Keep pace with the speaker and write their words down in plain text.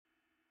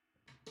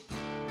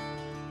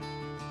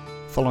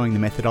Following the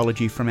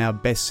methodology from our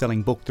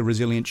best-selling book, The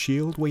Resilience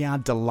Shield, we are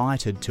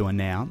delighted to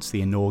announce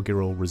the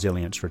inaugural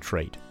Resilience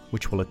Retreat,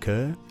 which will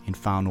occur in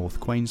far north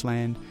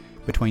Queensland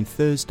between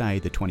Thursday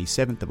the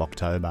 27th of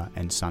October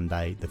and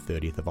Sunday the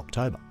 30th of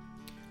October.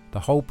 The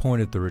whole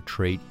point of the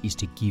retreat is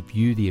to give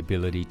you the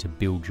ability to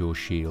build your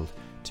shield,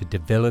 to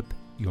develop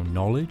your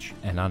knowledge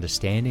and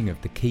understanding of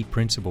the key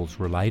principles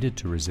related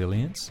to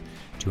resilience,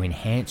 to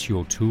enhance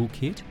your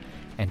toolkit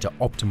and to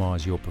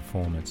optimise your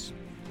performance.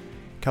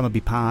 Come and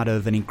be part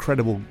of an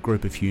incredible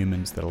group of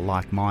humans that are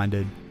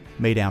like-minded,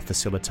 meet our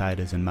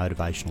facilitators and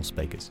motivational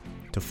speakers.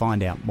 To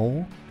find out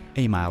more,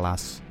 email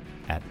us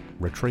at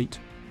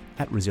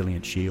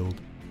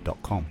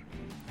retreat@resilientshield.com.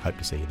 Hope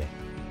to see you there.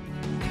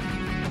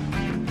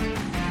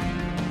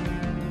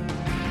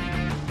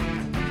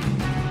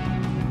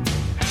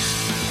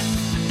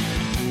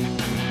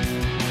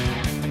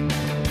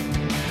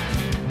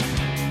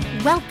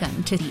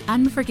 Welcome to The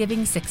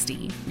Unforgiving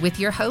 60 with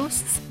your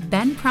hosts,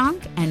 Ben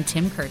Pronk and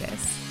Tim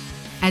Curtis.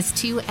 As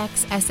two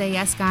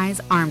ex-SAS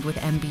guys armed with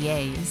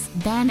MBAs,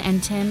 Ben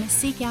and Tim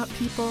seek out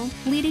people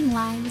leading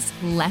lives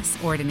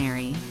less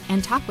ordinary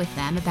and talk with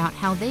them about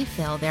how they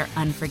fill their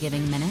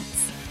unforgiving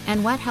minutes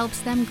and what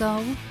helps them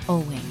go,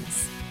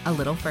 always, a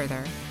little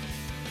further.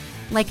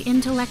 Like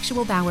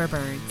intellectual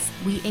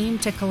bowerbirds, we aim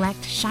to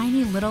collect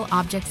shiny little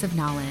objects of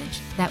knowledge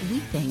that we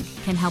think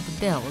can help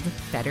build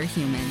better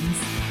humans.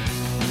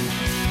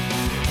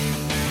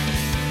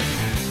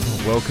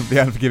 Welcome to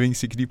the Unforgiving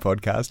 60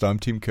 podcast. I'm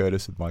Tim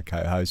Curtis with my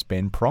co-host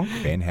Ben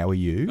Pronk. Ben, how are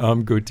you?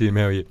 I'm good, Tim.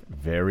 How are you?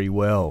 Very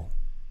well.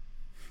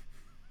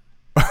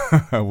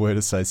 A word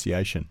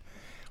association.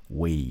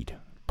 Weed,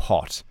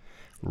 pot,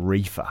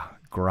 reefer,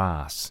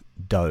 grass,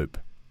 dope,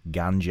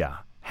 ganja,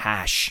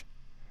 hash.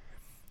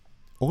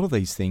 All of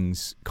these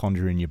things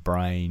conjure in your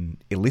brain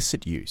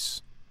illicit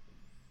use.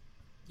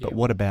 But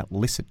what about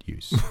licit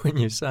use? When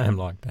you say them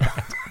like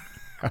that.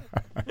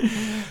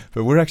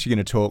 But we're actually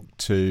going to talk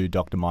to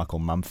Dr. Michael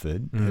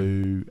Mumford,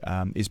 who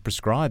is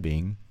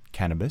prescribing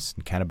cannabis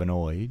and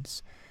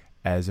cannabinoids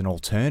as an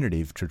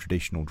alternative to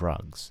traditional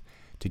drugs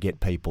to get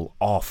people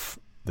off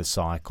the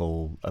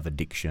cycle of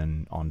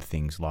addiction on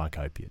things like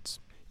opiates.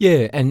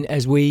 Yeah, and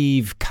as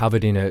we've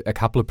covered in a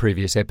couple of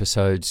previous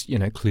episodes,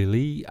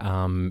 clearly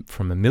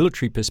from a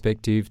military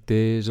perspective,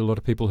 there's a lot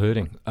of people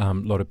hurting, a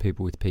lot of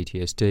people with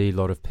PTSD, a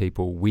lot of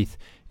people with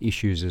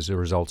issues as a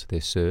result of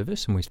their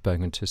service. And we've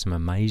spoken to some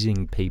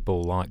amazing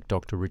people like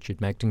Dr. Richard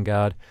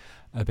Magdengard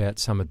about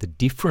some of the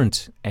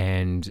different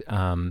and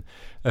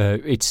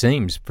it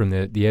seems from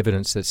the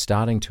evidence that's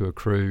starting to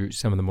accrue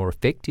some of the more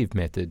effective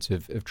methods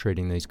of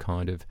treating these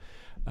kind of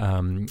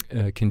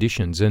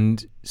conditions.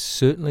 And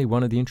certainly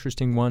one of the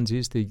interesting ones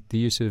is the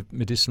use of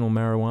medicinal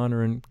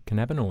marijuana and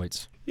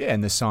cannabinoids. Yeah,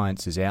 and the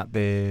science is out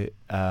there.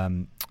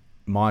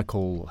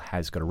 Michael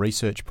has got a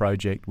research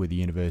project with the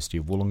University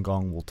of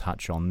Wollongong. We'll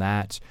touch on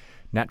that.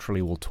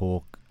 Naturally, we'll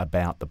talk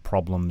about the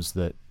problems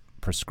that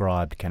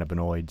prescribed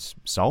cannabinoids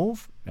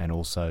solve and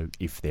also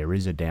if there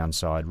is a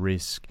downside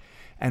risk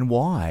and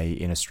why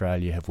in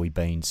Australia have we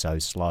been so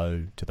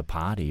slow to the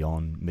party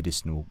on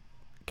medicinal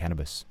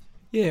cannabis.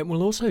 Yeah,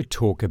 we'll also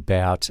talk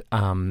about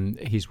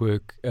his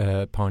work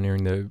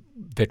pioneering the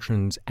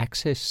Veterans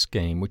Access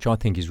Scheme, which I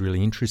think is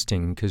really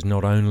interesting because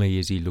not only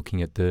is he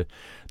looking at the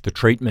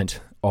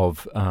treatment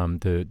of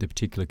the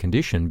particular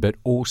condition, but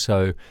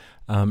also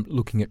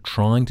looking at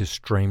trying to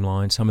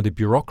streamline some of the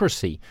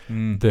bureaucracy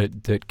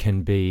that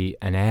can be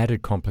an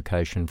added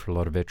complication for a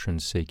lot of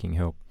veterans seeking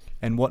help.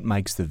 And what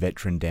makes the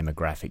veteran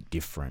demographic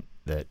different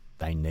that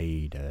they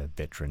need a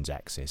Veterans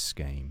Access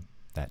Scheme?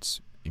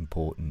 That's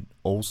important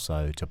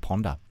also to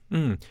ponder.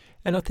 And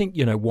I think,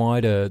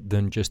 wider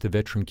than just the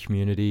veteran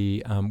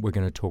community, we're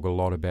going to talk a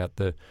lot about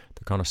the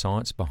kind of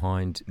science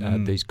behind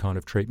these kind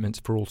of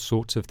treatments for all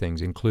sorts of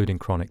things, including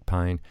chronic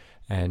pain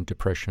and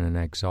depression and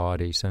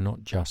anxiety, so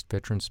not just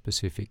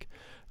veteran-specific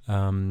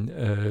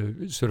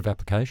sort of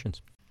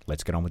applications.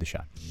 Let's get on with the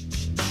show.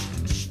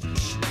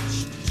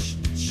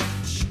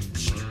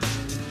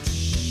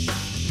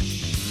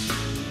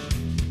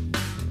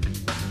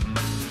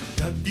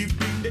 Have you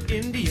been to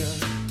India?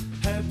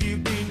 Have you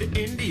been to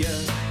India?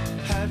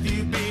 Have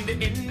you been to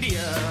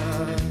India?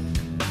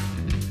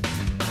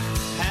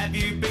 Have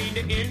you been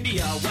to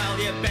India? Well,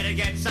 you better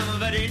get some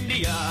of it,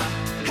 India.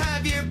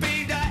 Have you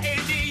been to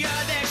India?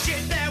 There's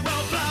shit that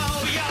will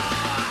blow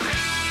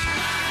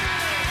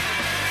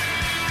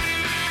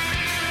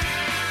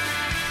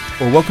your...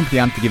 Well, welcome to the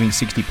Unforgiving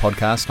 60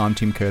 podcast. I'm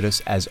Tim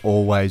Curtis, as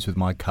always, with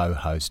my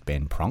co-host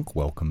Ben Pronk.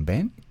 Welcome,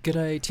 Ben.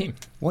 G'day, Tim.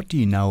 What do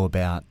you know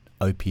about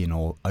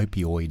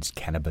opioids,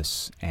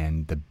 cannabis,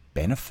 and the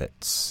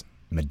benefits,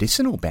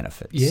 medicinal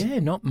benefits? Yeah,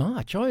 not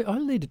much. I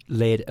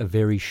led a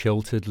very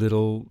sheltered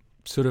little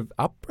sort of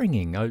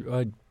upbringing.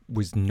 I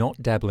was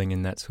not dabbling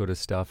in that sort of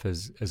stuff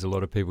as a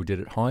lot of people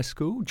did at high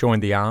school.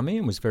 Joined the army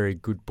and was a very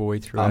good boy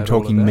throughout. I'm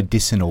talking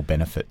medicinal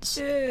benefits.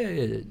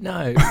 Yeah,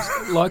 no,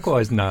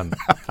 likewise none.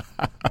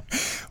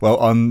 Well,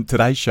 on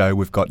today's show,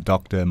 we've got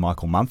Dr.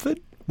 Michael Mumford.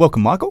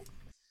 Welcome, Michael.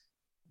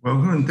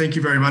 Welcome, and thank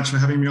you very much for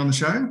having me on the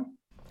show.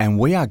 and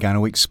we are going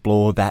to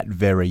explore that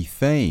very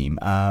theme.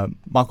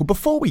 Michael,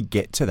 before we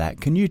get to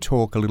that, can you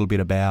talk a little bit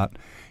about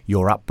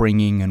your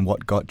upbringing and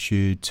what got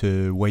you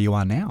to where you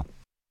are now?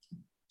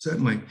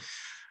 Certainly.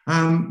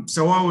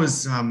 So I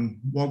was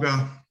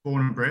Wagga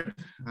born and bred.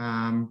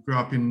 Grew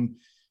up in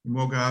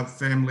Wagga,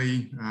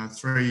 family,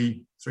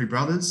 three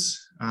brothers.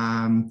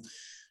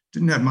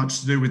 Didn't have much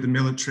to do with the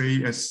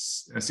military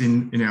as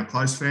in our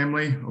close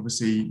family.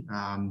 Obviously,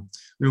 a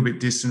little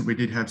bit distant. We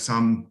did have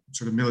some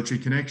sort of military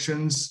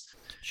connections.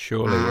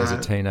 Surely, as a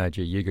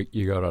teenager,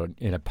 you got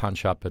in a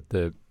punch up at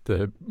the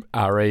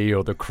RE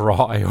or the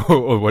Cry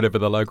or whatever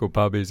the local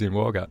pub is in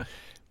Wagga.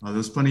 There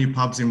was plenty of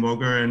pubs in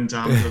Wagga, and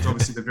there was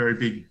obviously the very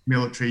big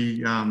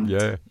military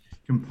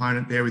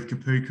component there with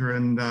Kapuka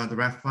and the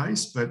RAF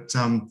base. But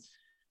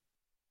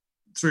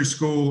through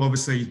school,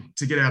 obviously,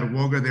 to get out of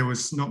Wagga, there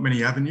was not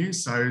many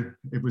avenues. So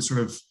it was sort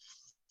of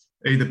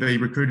either be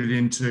recruited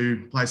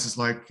into places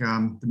like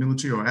the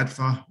military or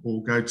ADFA,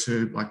 or go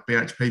to like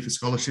BHP for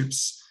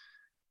scholarships.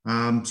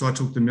 So I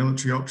took the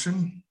military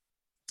option,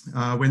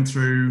 went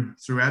through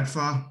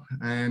ADFA,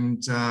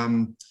 and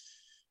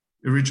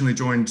originally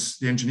joined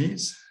the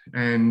engineers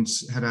and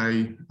had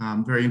a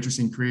very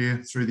interesting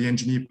career through the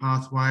engineer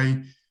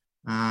pathway.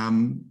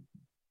 And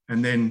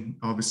then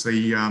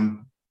obviously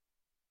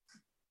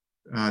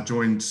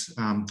joined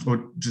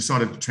or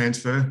decided to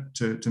transfer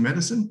to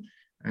medicine,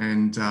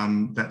 and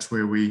that's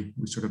where we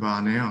sort of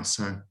are now.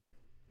 So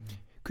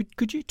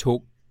could you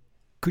talk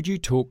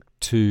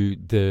to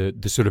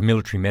the sort of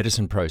military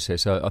medicine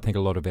process? I think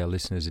a lot of our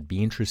listeners would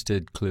be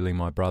interested. Clearly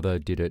my brother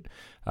did it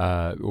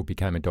or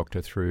became a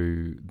doctor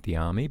through the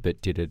army,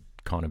 but did it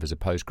kind of as a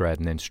postgrad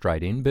and then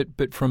straight in.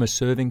 But from a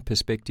serving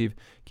perspective,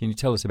 can you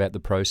tell us about the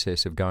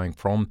process of going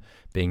from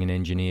being an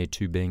engineer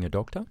to being a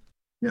doctor?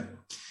 Yeah.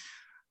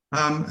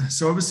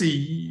 So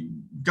obviously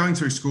going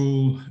through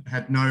school,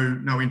 had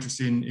no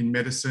interest in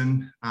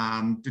medicine,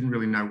 didn't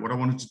really know what I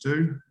wanted to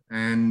do.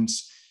 And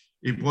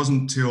it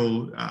wasn't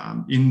until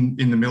in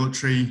the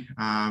military,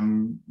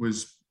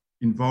 was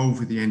involved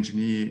with the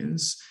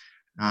engineers.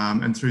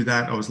 And through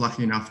that, I was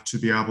lucky enough to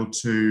be able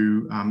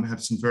to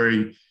have some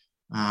very,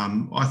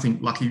 I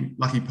think,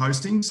 lucky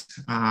postings,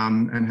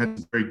 and had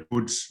some very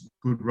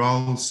good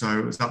roles. So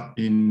it was up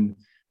in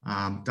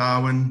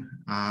Darwin,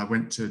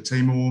 went to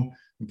Timor,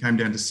 and came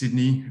down to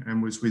Sydney,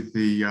 and was with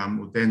the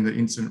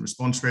Incident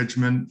Response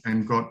Regiment,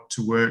 and got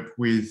to work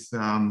with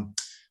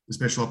the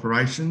Special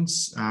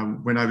Operations,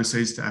 went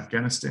overseas to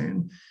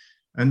Afghanistan.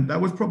 And that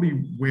was probably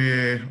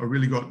where I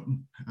really got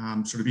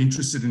sort of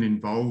interested and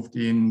involved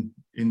in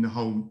the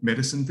whole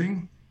medicine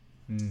thing.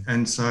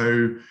 And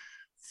so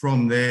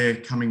from there,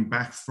 coming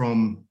back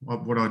from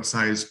what I'd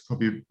say is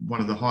probably one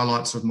of the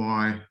highlights of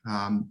my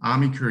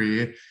army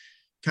career,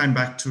 came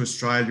back to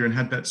Australia and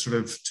had that sort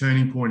of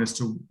turning point as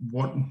to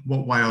what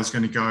way I was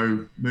going to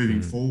go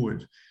moving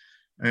forward.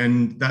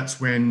 And that's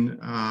when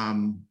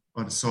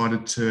I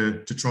decided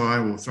to try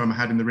or throw my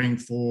hat in the ring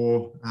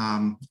for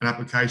an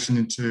application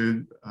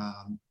into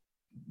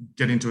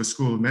get into a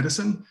school of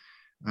medicine,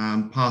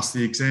 passed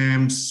the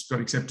exams, got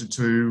accepted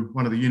to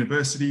one of the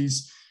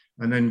universities,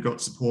 and then got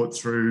support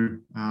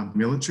through the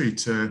military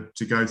to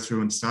go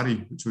through and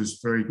study, which was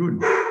very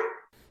good.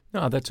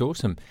 Oh, that's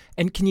awesome.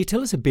 And can you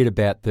tell us a bit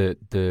about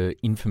the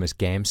infamous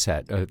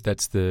GAMSAT?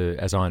 That's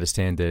as I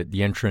understand,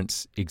 the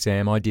entrance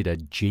exam. I did a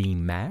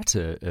GMAT,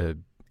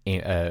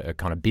 a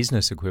kind of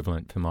business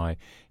equivalent for my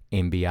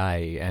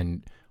MBA,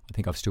 and I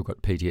think I've still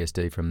got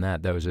PTSD from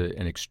that. That was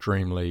an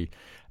extremely,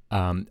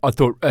 I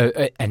thought,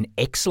 an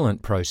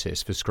excellent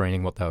process for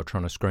screening what they were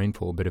trying to screen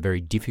for, but a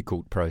very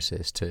difficult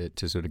process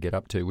to sort of get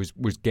up to. Was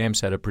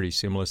GAMSAT a pretty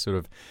similar sort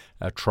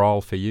of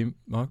trial for you,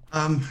 Mike?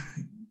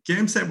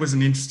 GAMSAT was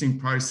an interesting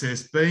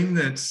process, being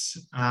that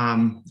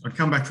I'd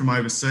come back from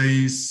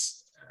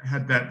overseas,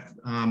 had that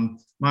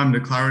moment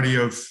of clarity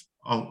of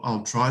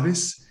I'll try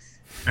this,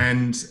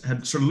 and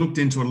had sort of looked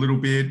into it a little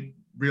bit,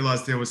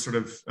 realised there was sort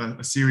of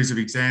a series of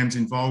exams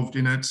involved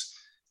in it,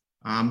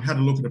 had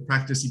a look at a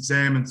practice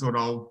exam and thought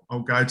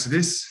I'll go to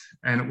this.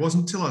 And it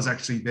wasn't until I was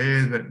actually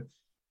there that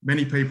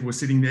many people were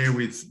sitting there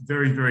with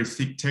very, very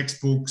thick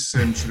textbooks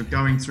and sort of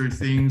going through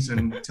things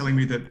and telling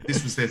me that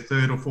this was their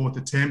third or fourth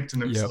attempt.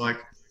 And it was like,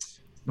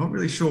 not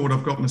really sure what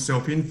I've got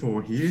myself in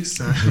for here.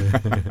 So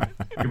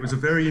it was a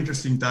very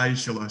interesting day,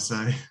 shall I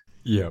say.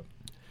 Yeah.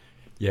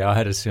 Yeah, I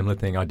had a similar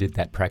thing. I did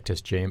that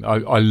practice gym.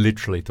 I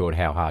literally thought,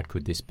 how hard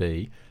could this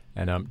be?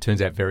 And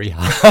turns out very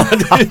hard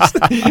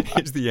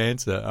is the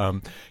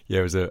answer.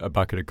 It was a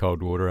bucket of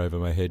cold water over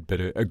my head, but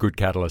a good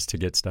catalyst to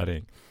get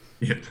studying.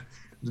 Yeah, it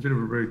was a bit of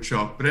a rude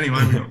shock. But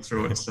anyway, we got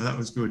through it, so that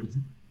was good.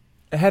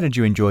 How did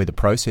you enjoy the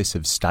process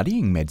of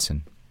studying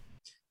medicine?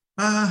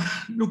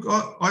 Look,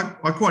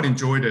 I quite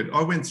enjoyed it.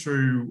 I went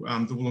through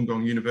the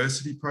Wollongong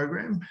University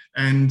program,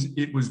 and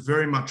it was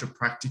very much a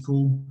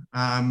practical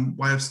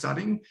way of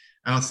studying.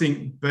 And I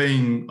think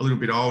being a little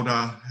bit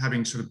older,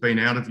 having sort of been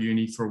out of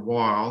uni for a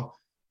while,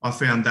 I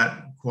found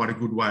that quite a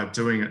good way of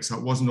doing it. So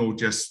it wasn't all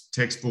just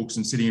textbooks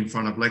and sitting in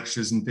front of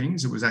lectures and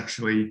things. It was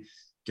actually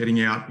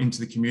getting out into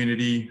the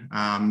community,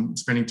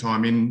 spending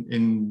time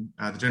in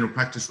the general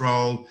practice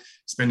role,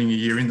 spending a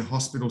year in the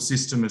hospital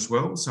system as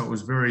well. So it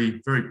was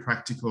very, very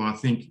practical. And I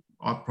think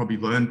I probably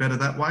learned better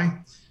that way.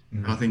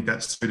 And I think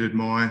that suited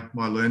my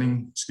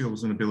learning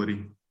skills and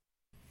ability.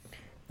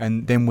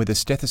 And then with a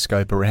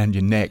stethoscope around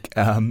your neck,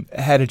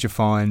 how did you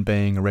find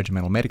being a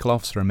regimental medical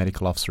officer, a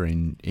medical officer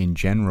in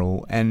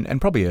general,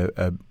 and probably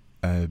a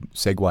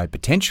segue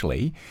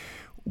potentially,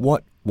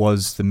 what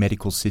was the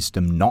medical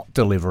system not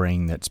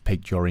delivering that's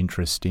piqued your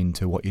interest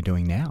into what you're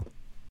doing now?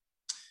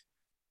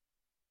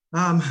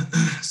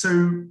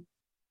 So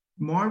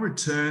my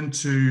return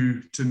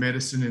to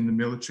medicine in the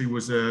military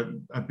was a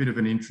bit of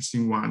an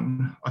interesting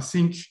one. I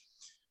think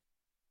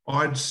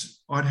I'd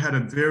had a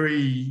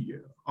very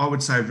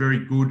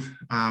good,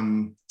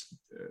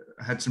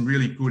 had some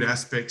really good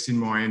aspects in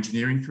my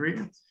engineering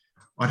career.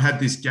 I'd had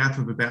this gap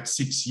of about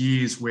 6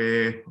 years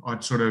where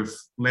I'd sort of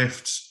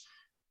left,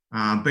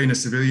 been a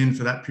civilian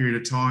for that period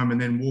of time,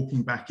 and then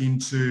walking back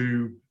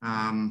into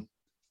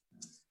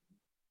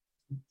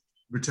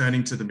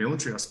returning to the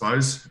military, I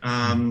suppose.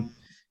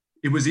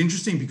 It was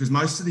interesting because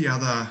most of the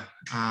other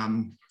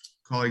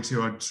colleagues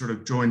who I'd sort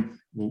of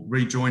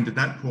rejoined at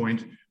that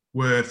point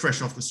were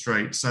fresh off the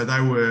street. So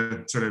they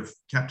were sort of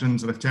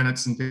captains,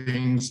 lieutenants and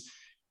things.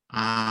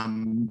 I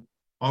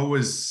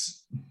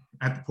was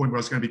at the point where I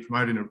was going to be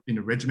promoted in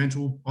a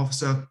regimental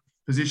officer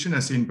position,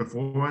 as in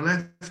before I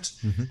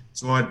left. Mm-hmm.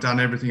 So I'd done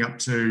everything up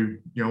to,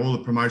 all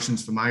the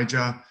promotions for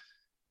major.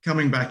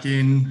 Coming back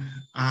in,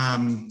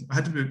 I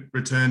had to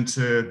return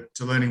to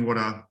learning what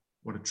a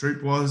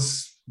troop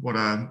was, all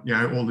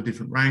the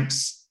different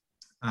ranks.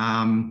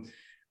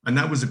 And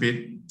that was a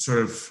bit sort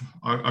of,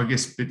 I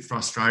guess, a bit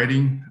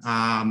frustrating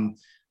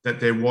that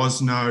there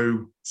was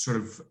no sort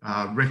of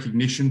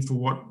recognition for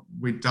what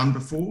we'd done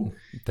before.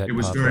 It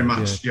was very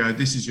much,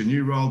 this is your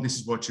new role, this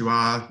is what you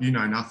are, you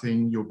know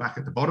nothing, you're back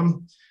at the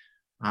bottom.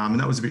 And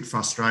that was a bit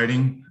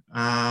frustrating.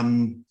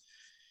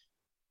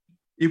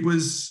 It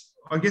was,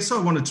 I guess I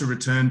wanted to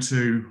return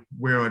to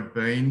where I'd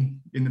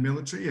been in the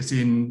military, as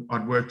in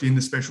I'd worked in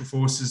the Special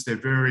Forces. They're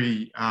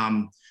very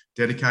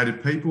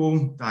dedicated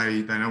people.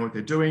 They know what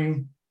they're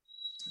doing.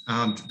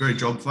 Very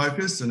job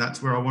focused, and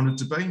that's where I wanted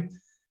to be.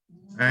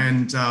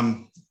 And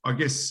I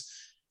guess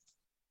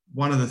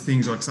one of the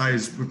things I'd say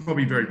is we're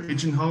probably very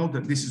pigeonholed,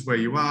 that this is where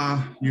you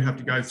are. You have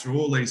to go through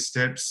all these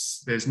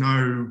steps. There's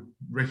no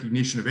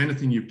recognition of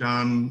anything you've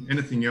done,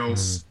 anything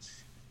else.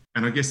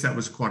 And I guess that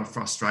was quite a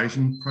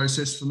frustrating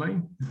process for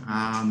me.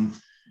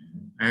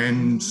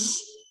 And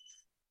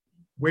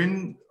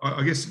when,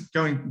 I guess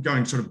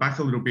going sort of back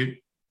a little bit,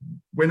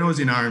 when I was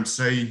in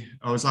RMC,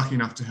 I was lucky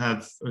enough to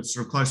have a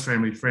sort of close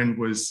family friend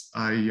was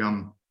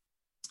the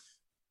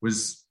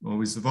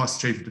Vice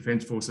Chief of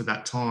Defence Force at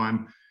that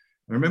time.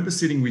 I remember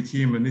sitting with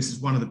him, and this is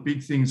one of the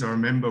big things I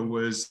remember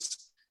was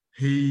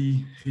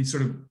he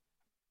sort of,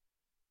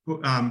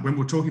 when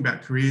we're talking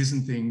about careers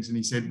and things, and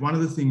he said, one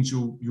of the things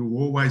you'll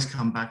always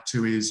come back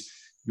to is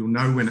you'll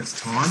know when it's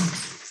time,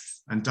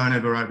 and don't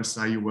ever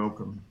overstay your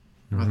welcome.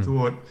 Mm-hmm. I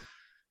thought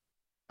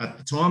at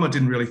the time I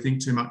didn't really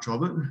think too much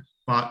of it,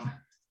 but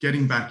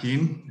getting back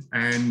in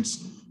and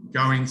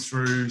going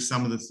through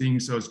some of the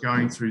things I was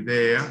going through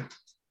there,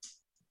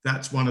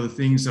 that's one of the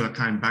things that I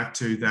came back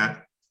to,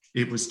 that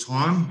it was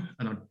time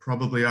and I'd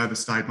probably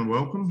overstayed my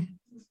welcome.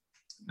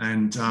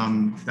 And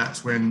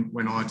that's when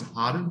I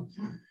departed.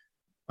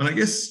 And I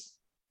guess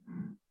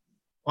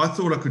I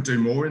thought I could do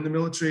more in the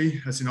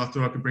military, as in I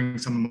thought I could bring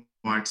some of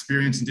my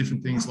experience and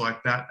different things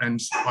like that.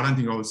 And I don't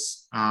think I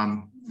was,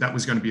 that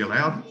was going to be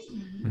allowed.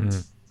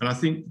 Mm. And I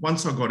think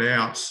once I got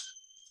out,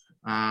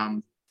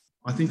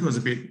 I think I was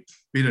a bit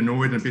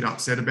annoyed and a bit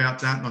upset about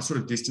that. And I sort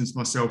of distanced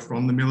myself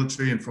from the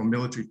military and from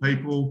military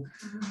people.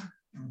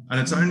 And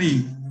it's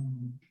only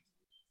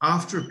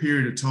after a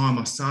period of time,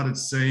 I started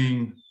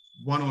seeing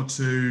one or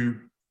two,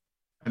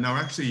 and they were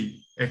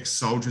actually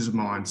ex-soldiers of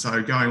mine.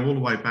 So going all the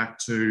way back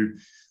to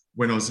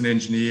when I was an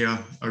engineer,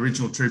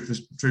 original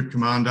troop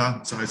commander.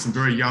 So some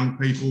very young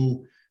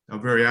people, they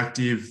were very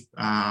active,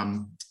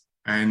 and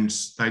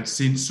they'd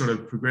since sort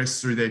of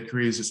progressed through their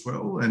careers as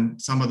well.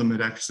 And some of them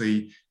had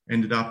actually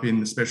ended up in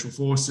the Special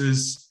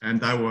Forces,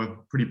 and they were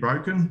pretty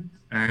broken.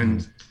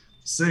 And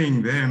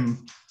seeing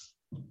them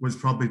was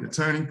probably the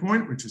turning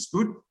point, which is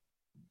good.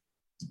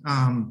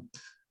 And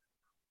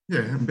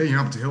being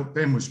able to help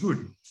them was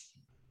good.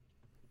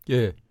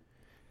 Yeah.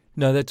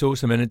 No, that's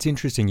awesome. And it's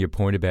interesting your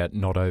point about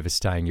not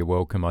overstaying your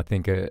welcome. I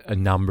think a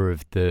number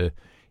of the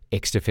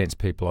ex-defence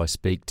people I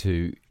speak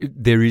to,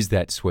 there is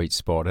that sweet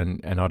spot.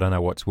 And I don't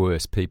know what's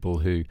worse, people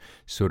who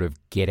sort of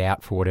get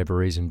out for whatever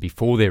reason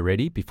before they're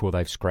ready, before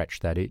they've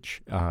scratched that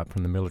itch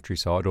from the military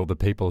side, or the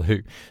people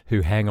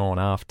who hang on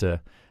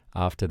after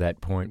that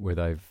point where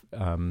they've,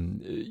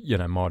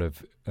 might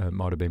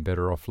have been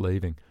better off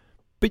leaving.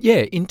 But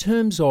yeah, in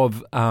terms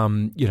of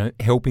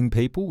helping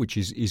people, which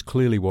is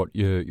clearly what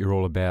you're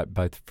all about,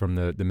 both from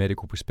the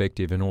medical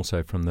perspective and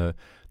also from the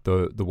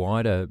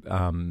wider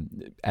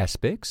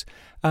aspects.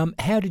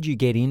 How did you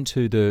get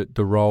into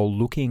the role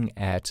looking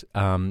at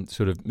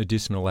sort of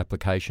medicinal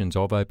applications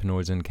of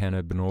opioids and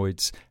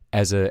cannabinoids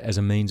as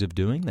a means of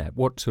doing that?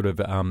 What sort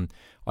of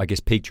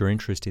piqued your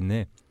interest in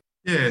there?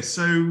 Yeah,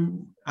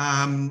 so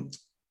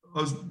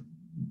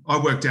I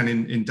worked down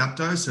in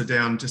Dapto, so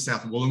down just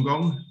south of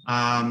Wollongong.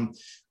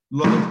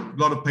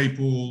 Lot of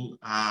people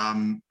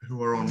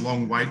who are on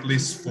long wait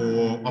lists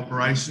for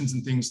operations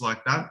and things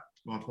like that.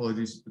 My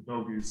apologies, the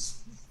dog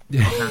is.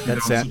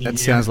 That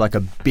sounds like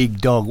a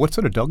big dog. What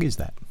sort of dog is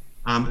that?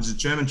 It's a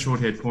German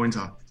short-haired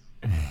pointer.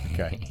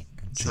 Okay.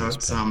 So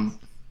it's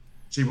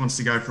she wants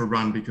to go for a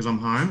run because I'm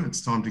home.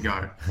 It's time to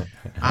go.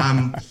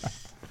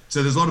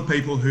 So there's a lot of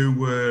people who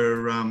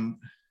were,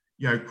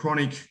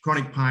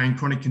 chronic pain,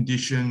 chronic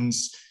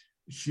conditions,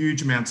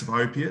 huge amounts of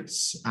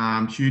opiates,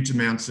 huge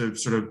amounts of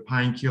sort of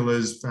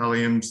painkillers,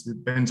 Valiums, the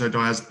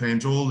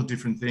benzodiazepines, all the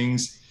different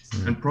things,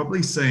 and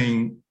probably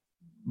seeing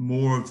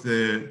more of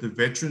the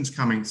veterans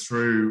coming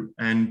through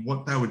and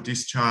what they were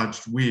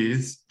discharged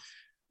with.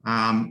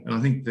 And I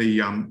think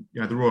the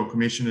Royal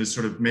Commission has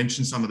sort of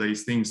mentioned some of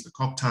these things, the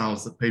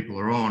cocktails that people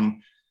are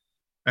on,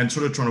 and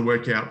sort of trying to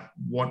work out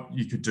what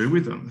you could do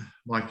with them.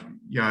 Like,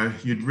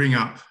 you'd ring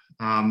up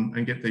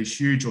and get these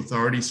huge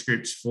authority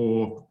scripts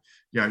for,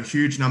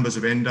 huge numbers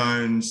of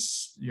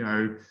endones,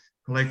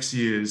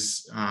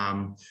 Palexias,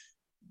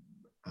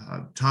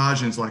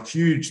 Targens, like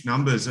huge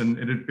numbers, and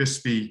it'd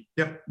just be,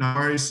 yep, no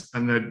worries,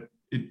 and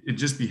it'd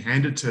just be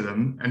handed to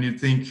them, and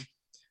you'd think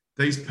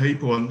these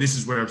people, and this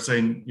is where I've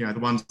seen, the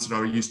ones that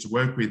I used to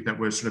work with that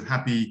were sort of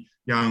happy,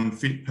 young,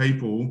 fit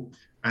people,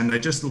 and they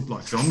just looked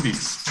like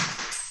zombies,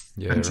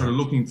 and sort of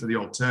looking for the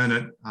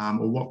alternate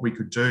or what we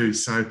could do.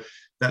 So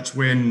that's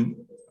when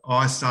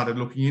I started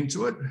looking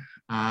into it,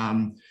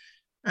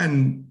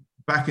 and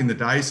back in the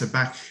day, so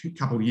back a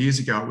couple of years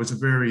ago, it was a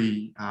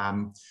very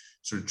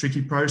sort of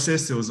tricky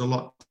process. There was a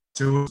lot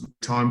to it,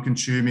 time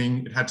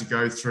consuming. It had to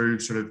go through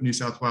sort of New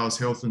South Wales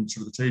Health and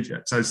sort of the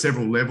TGA. So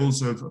several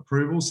levels of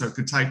approval. So it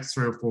could take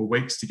 3 or 4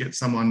 weeks to get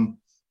someone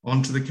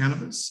onto the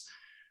cannabis.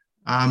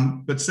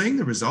 But seeing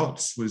the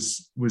results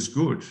was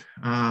good.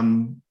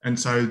 And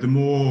so the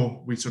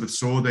more we sort of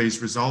saw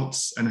these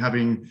results and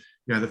having,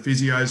 the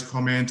physios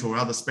comment or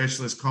other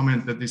specialists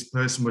comment that this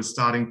person was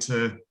starting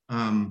to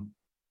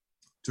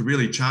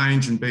really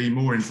change and be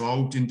more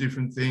involved in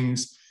different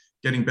things,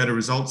 getting better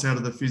results out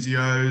of the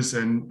physios,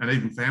 and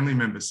even family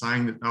members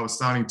saying that they were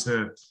starting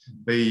to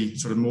be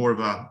sort of more of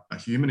a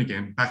human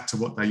again, back to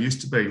what they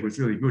used to be, was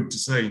really good to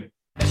see.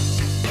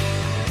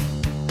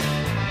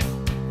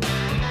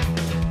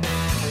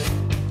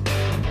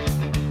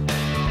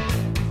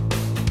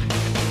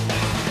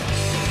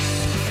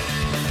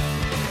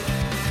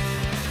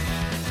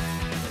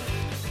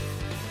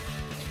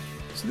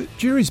 So the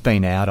jury's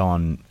been out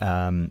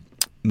on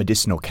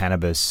medicinal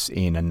cannabis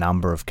in a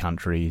number of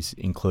countries,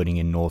 including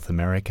in North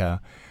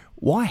America.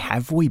 Why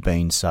have we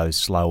been so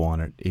slow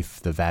on it if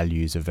the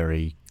values are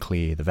very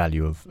clear, the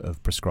value of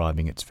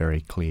prescribing it's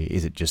very clear?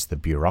 Is it just the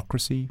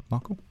bureaucracy,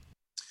 Michael?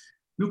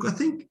 Look, I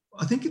think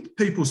it's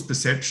people's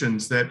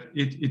perceptions that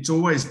it's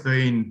always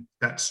been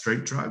that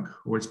street drug,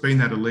 or it's been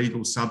that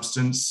illegal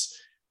substance.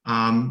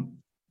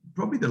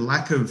 Probably the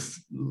lack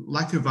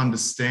of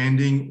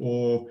understanding,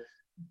 or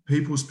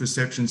people's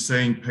perception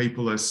seeing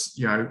people as,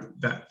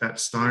 that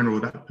stoner or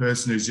that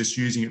person who's just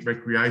using it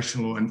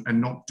recreational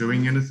and not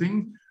doing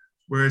anything.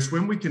 Whereas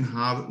when we can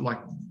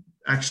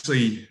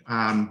actually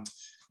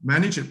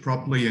manage it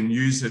properly and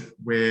use it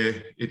where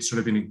it's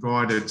sort of in a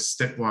guided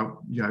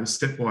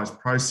stepwise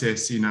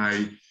process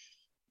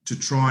to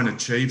try and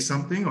achieve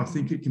something, I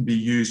think it can be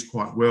used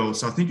quite well.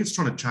 So I think it's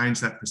trying to change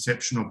that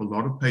perception of a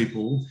lot of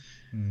people.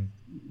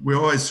 We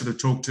always sort of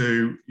talk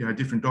to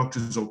different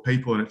doctors or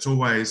people, and it's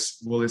always,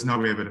 well, there's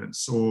no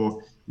evidence,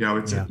 or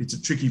it's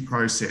a tricky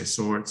process,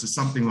 or it's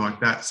something like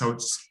that. So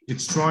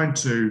it's trying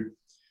to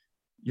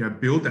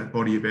build that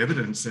body of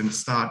evidence and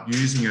start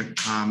using it,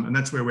 and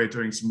that's where we're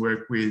doing some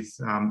work with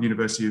the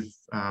University of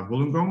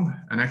Wollongong,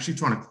 and actually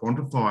trying to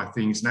quantify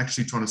things and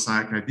actually trying to say,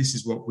 okay, this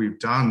is what we've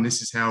done,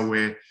 this is how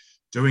we're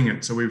doing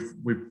it. So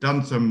we've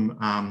done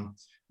some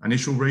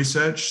initial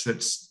research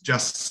that's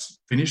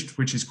just finished,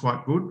 which is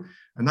quite good.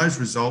 And those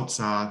results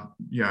are,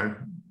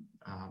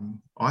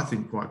 I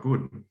think, quite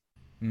good.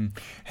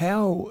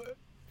 How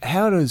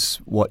does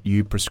what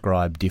you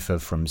prescribe differ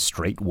from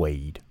street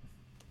weed?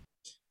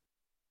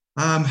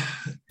 You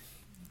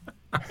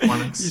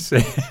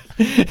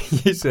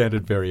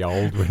sounded very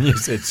old when you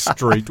said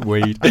street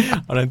weed.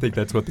 I don't think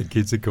that's what the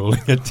kids are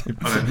calling it.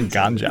 I don't think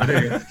ganja.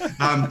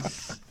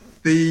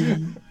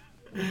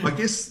 I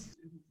guess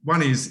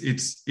one is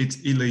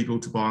it's illegal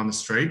to buy on the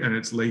street, and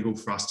it's legal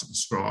for us to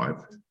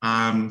prescribe.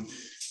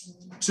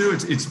 Two,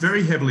 it's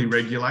very heavily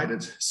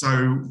regulated,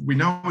 so we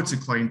know it's a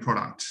clean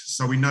product.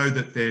 So we know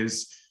that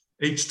there's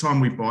each time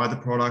we buy the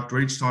product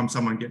or each time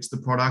someone gets the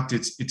product,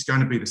 it's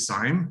going to be the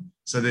same.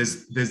 So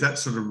there's that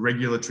sort of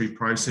regulatory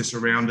process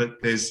around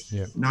it. There's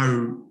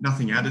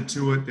nothing added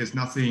to it. There's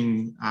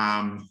nothing,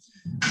 that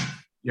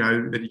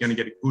you're going to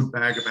get a good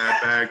bag, a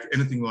bad bag,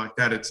 anything like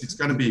that. It's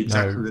going to be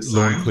exactly the same.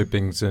 Lawn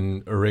clippings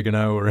and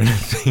oregano or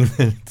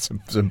anything.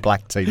 some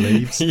black tea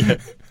leaves.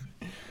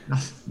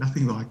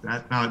 Nothing like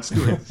that. No, it's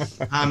good.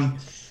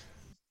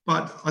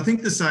 But I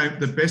think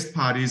the best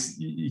part is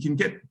you can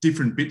get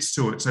different bits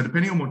to it. So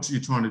depending on what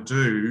you're trying to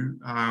do,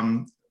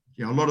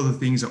 a lot of the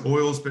things are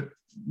oils, but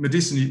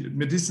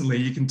medicinally,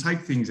 you can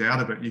take things out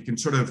of it. You can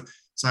sort of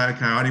say,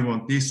 okay, I only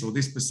want this or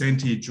this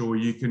percentage, or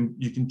you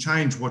can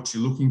change what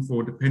you're looking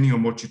for depending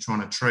on what you're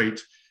trying to treat.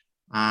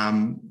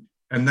 And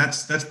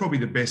that's probably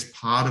the best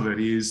part of it,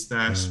 is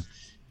that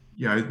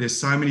there's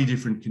so many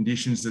different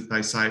conditions that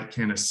they say it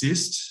can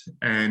assist,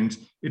 and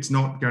it's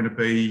not going to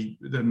be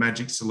the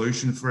magic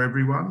solution for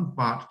everyone.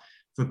 But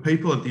for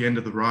people at the end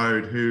of the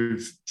road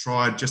who've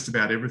tried just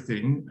about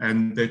everything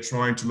and they're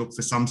trying to look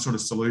for some sort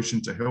of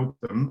solution to help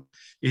them,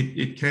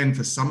 it can,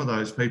 for some of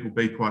those people,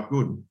 be quite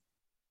good.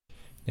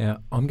 Now,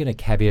 I'm going to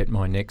caveat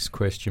my next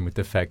question with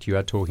the fact you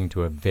are talking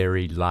to a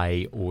very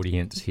lay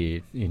audience here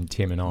in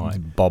Tim and I.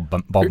 Bob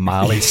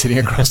Marley sitting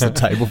across the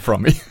table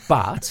from me.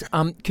 But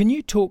can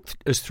you talk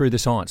us through the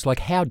science? Like,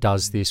 how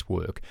does this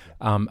work?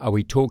 Are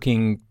we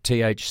talking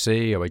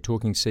THC? Are we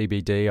talking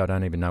CBD? I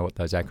don't even know what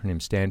those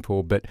acronyms stand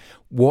for. But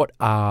what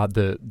are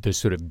the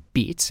sort of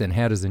bits, and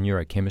how does the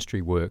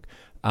neurochemistry work?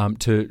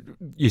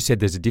 You said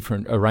there's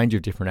a range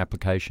of different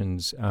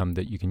applications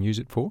that you can use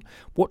it for.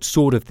 What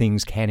sort of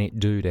things can it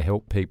do to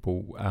help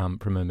people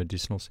from a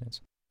medicinal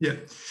sense? Yeah,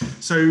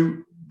 so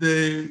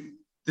the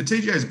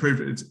TGA is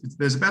approved.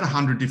 There's about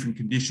 100 different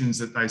conditions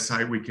that they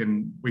say we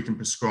can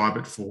prescribe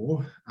it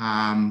for,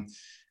 and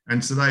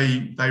so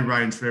they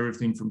range for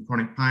everything from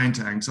chronic pain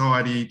to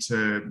anxiety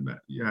to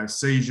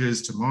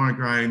seizures to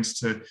migraines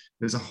to,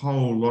 there's a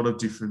whole lot of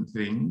different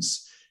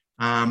things.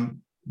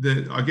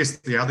 I guess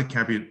the other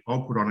caveat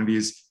I'll put on it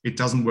is it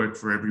doesn't work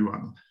for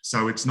everyone.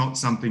 So it's not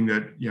something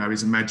that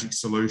is a magic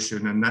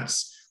solution. And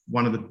that's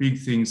one of the big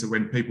things, that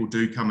when people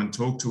do come and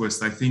talk to us,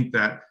 they think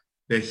that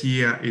they're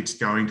here, it's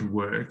going to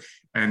work.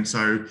 And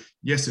so,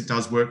 yes, it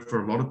does work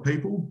for a lot of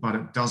people, but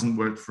it doesn't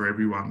work for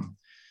everyone.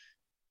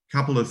 A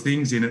couple of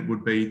things in it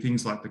would be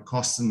things like the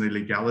costs and the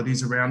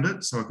legalities around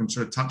it. So I can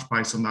sort of touch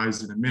base on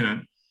those in a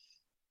minute.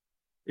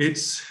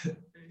 It's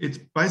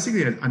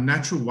basically a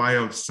natural way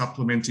of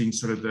supplementing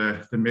sort of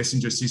the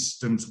messenger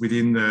systems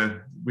within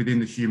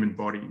the human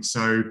body.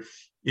 So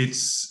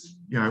it's,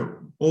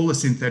 all the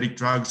synthetic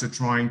drugs are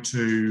trying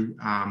to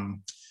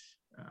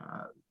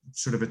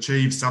sort of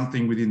achieve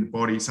something within the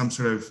body, some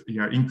sort of,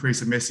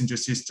 increase a messenger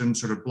system,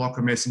 sort of block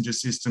a messenger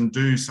system,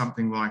 do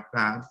something like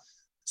that.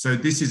 So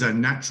this is a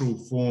natural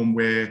form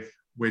where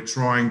we're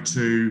trying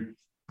to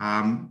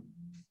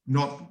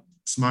not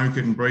smoke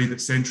it and breathe it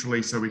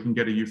centrally so we can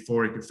get a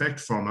euphoric effect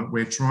from it.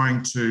 We're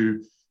trying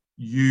to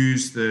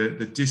use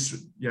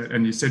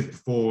and you said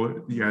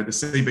before, the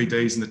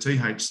CBDs and the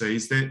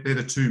THCs, they're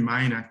the two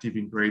main active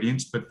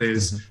ingredients, but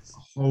there's a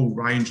whole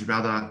range of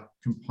other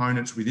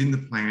components within the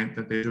plant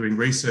that they're doing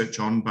research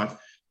on, but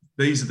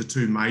these are the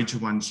two major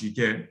ones you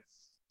get.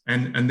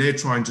 And they're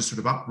trying to sort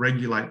of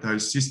upregulate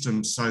those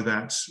systems so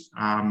that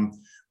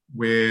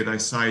where they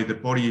say the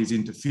body is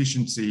in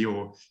deficiency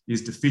or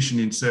is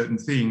deficient in certain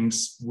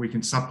things, we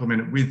can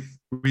supplement it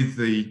with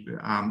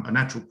a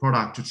natural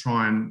product to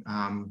try and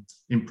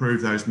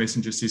improve those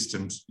messenger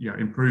systems,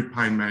 improve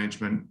pain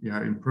management,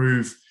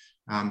 improve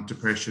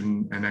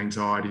depression and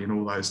anxiety and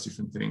all those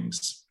different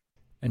things.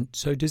 And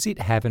so does it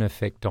have an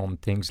effect on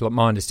things? Like,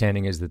 my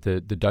understanding is that the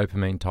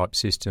dopamine type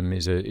system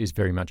is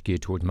very much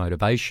geared towards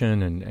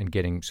motivation and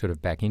getting sort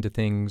of back into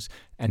things.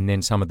 And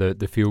then some of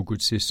the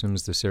feel-good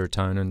systems, the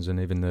serotonins and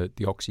even the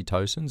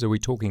oxytocins. Are we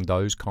talking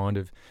those kind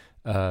of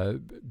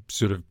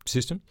sort of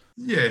systems?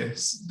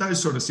 Yes, those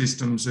sort of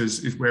systems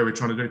is where we're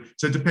trying to do.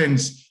 So it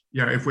depends,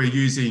 if we're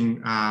using,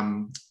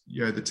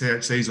 the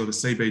THCs or the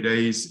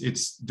CBDs,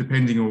 it's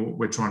depending on what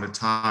we're trying to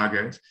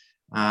target.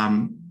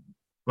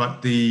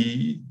 But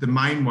the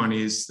main one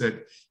is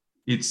that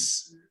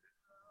it's,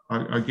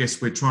 I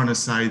guess we're trying to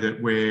say that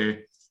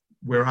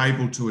we're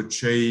able to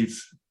achieve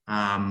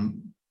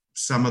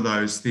some of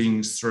those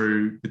things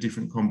through the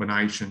different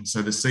combinations.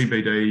 So the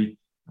CBD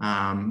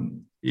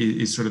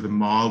is sort of the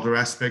milder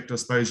aspect, I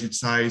suppose you'd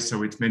say.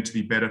 So it's meant to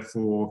be better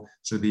for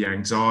sort of the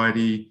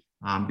anxiety,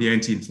 the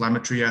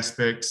anti-inflammatory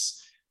aspects.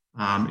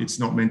 It's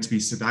not meant to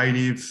be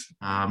sedative,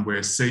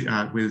 where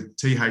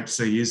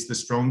THC is the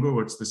stronger,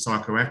 or it's the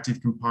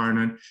psychoactive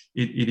component.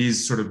 It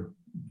is sort of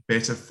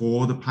better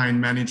for the pain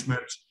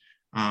management.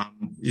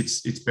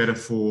 It's better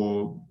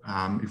for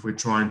if we're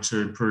trying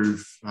to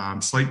improve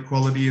sleep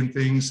quality and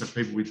things. So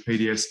people with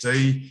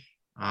PTSD,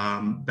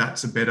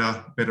 that's a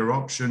better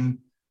option.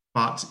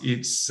 But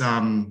it's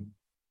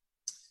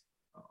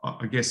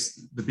I guess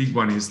the big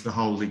one is the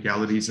whole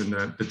legalities and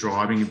the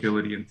driving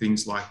ability and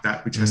things like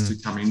that, which has to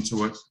come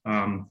into it.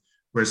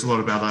 Whereas a lot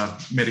of other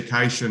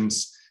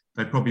medications,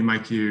 they probably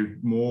make you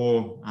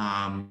more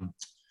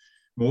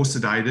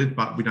sedated,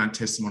 but we don't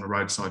test them on a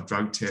roadside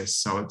drug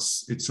test. So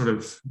it's sort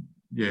of,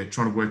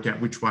 trying to work out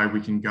which way we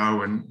can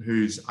go and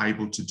who's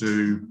able to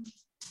do,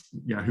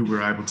 who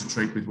we're able to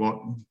treat with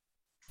what.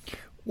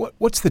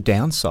 What's the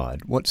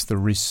downside? What's the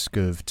risk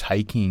of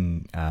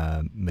taking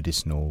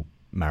medicinal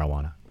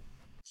marijuana?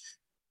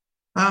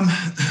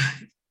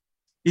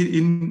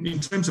 In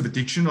terms of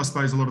addiction, I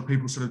suppose a lot of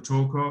people sort of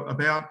talk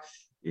about,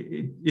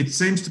 it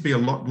seems to be a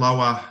lot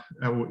lower,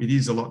 or it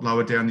is a lot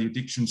lower down the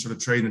addiction sort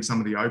of tree than some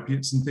of the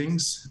opiates and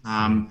things.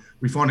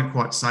 We find it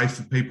quite safe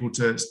for people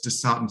to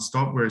start and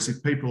stop, whereas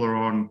if people are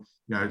on,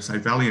 say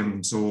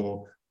Valiums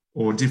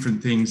or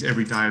different things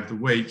every day of the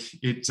week,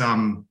 it,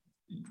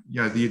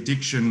 the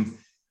addiction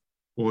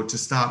or to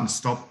start and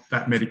stop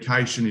that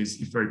medication is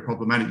very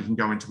problematic. You can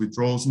go into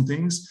withdrawals and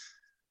things.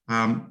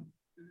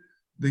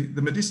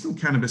 The medicinal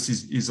cannabis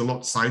is a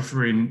lot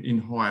safer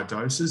in higher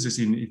doses, as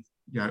in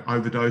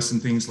overdose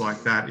and things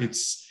like that.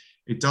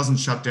 It doesn't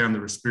shut down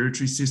the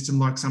respiratory system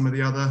like some of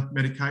the other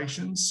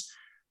medications,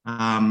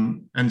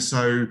 and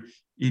so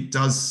it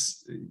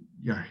does.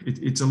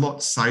 It's a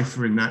lot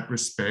safer in that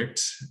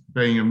respect,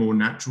 being a more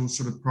natural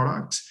sort of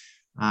product.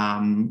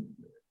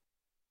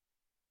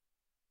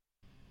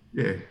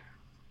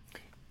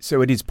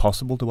 So it is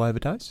possible to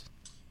overdose?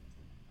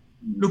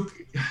 Look,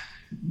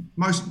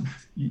 most,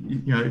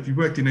 if you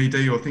worked in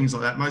ED or things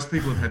like that, most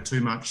people have had too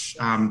much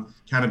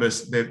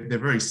cannabis. They're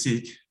very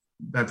sick.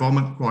 They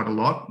vomit quite a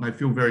lot. They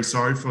feel very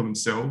sorry for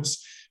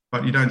themselves,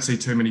 but you don't see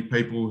too many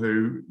people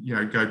who,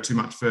 go too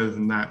much further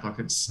than that. Like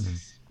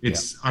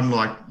it's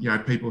unlike,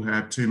 people who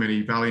have too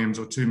many Valiums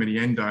or too many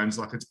endones,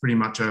 like it's pretty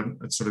much a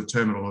sort of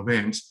terminal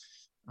event.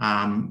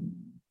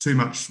 Too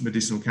much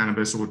medicinal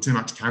cannabis or too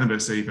much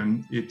cannabis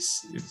even,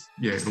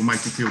 it'll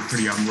make you feel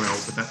pretty unwell,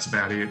 but that's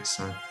about it.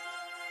 So.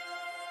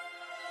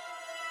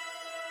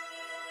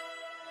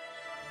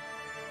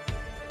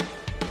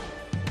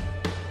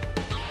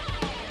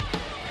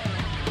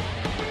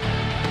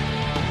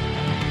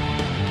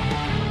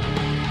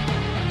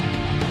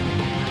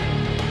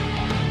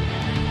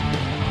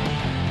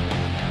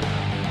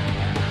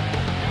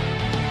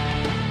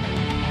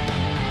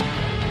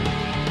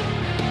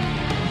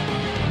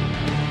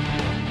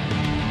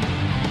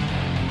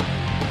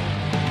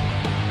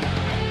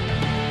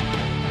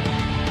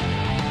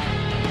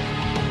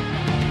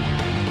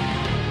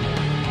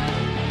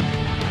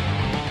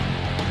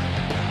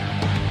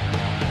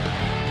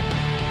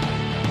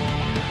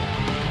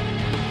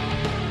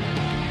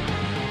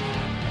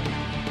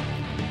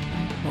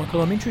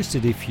 Well, I'm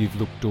interested if you've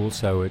looked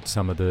also at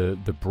some of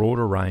the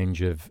broader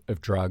range of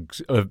drugs,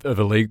 of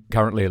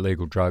currently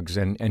illegal drugs,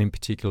 and in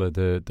particular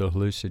the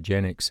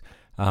hallucinogenics.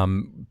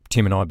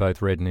 Tim and I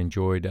both read and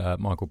enjoyed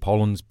Michael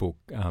Pollan's book,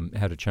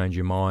 How to Change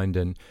Your Mind,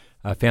 and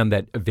found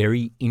that a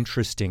very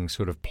interesting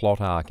sort of plot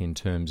arc in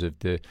terms of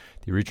the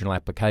original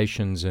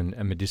applications and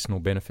medicinal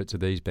benefits of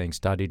these being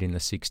studied in the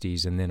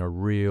 60s, and then a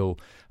real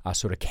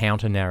sort of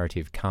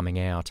counter-narrative coming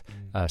out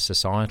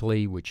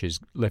societally, which has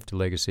left a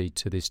legacy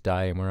to this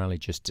day, and we're only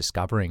just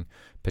discovering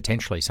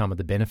potentially some of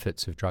the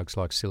benefits of drugs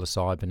like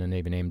psilocybin and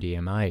even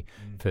MDMA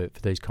for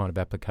these kind of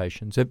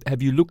applications.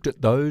 Have you looked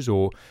at those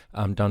or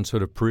done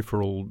sort of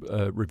peripheral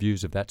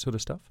reviews of that sort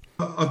of stuff?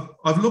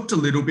 I've looked a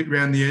little bit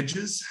around the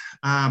edges.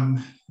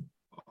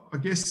 I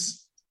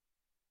guess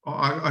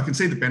I can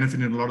see the benefit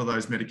in a lot of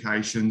those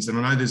medications, and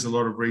I know there's a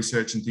lot of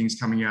research and things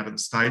coming out of the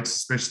States,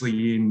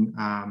 especially in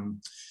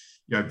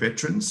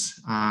veterans,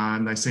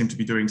 and they seem to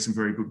be doing some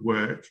very good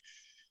work.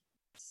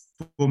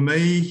 For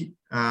me,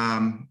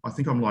 I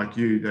think I'm like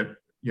you, that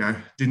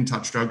didn't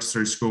touch drugs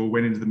through school,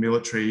 went into the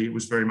military. It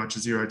was very much a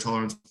zero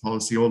tolerance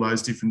policy, all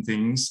those different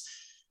things.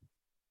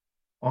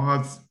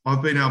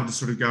 I've been able to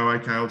sort of go,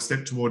 okay, I'll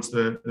step towards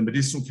the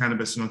medicinal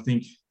cannabis, and I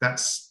think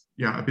that's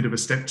a bit of a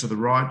step to the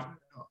right.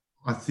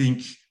 I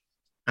think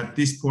at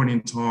this point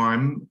in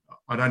time,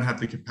 I don't have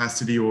the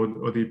capacity or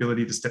the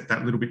ability to step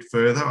that little bit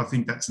further. I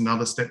think that's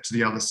another step to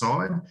the other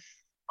side.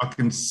 I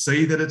can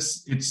see that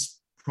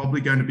it's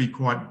probably going to be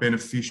quite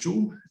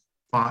beneficial,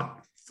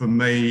 but for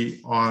me,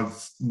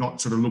 I've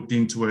not sort of looked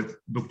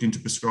into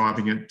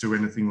prescribing it, do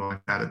anything like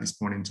that at this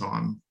point in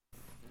time.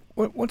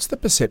 What's the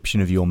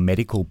perception of your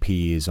medical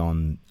peers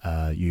on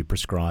you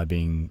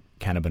prescribing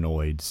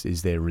cannabinoids?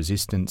 Is there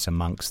resistance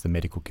amongst the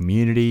medical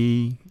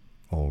community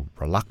or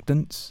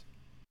reluctance?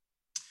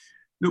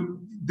 Look,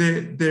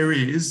 there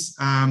is,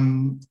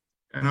 and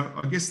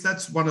I guess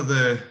that's one of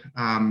the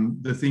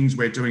things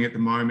we're doing at the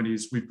moment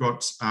is we've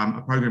got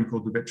a program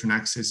called the Veteran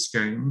Access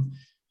Scheme,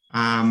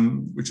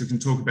 which I can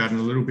talk about in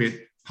a little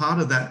bit. Part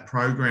of that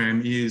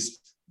program is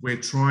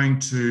we're trying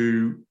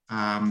to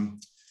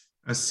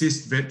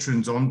assist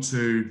veterans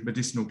onto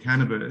medicinal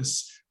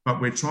cannabis,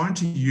 but we're trying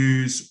to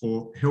use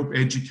or help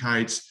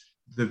educate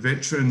the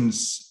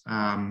veterans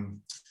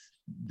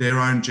their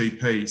own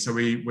GP. So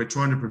we're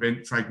trying to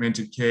prevent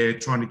fragmented care,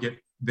 trying to get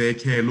their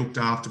care looked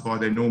after by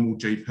their normal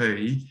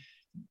GP,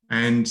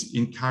 and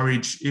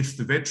encourage, if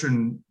the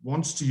veteran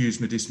wants to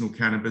use medicinal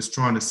cannabis,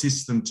 try and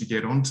assist them to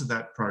get onto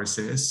that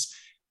process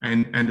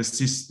and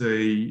assist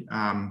their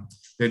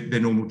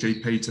normal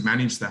GP to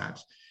manage that.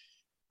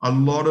 A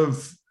lot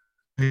of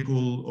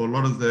people, or a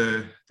lot of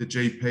the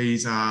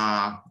GPs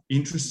are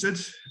interested.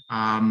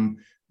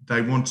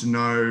 They want to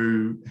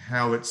know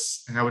how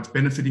it's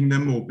benefiting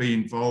them, or be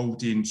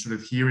involved in sort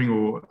of hearing,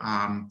 or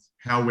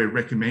how we're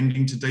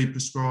recommending to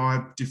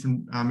deprescribe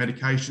different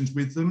medications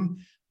with them,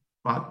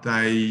 but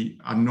they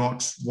are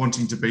not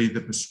wanting to be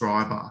the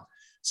prescriber.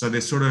 So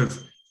they're sort of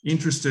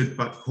interested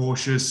but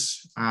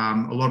cautious.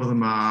 A lot of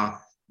them are,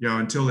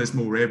 until there's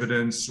more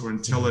evidence, or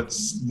until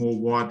it's more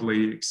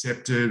widely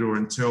accepted, or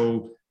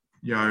until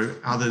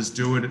others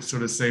do it, it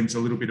sort of seems a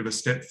little bit of a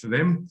step for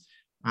them.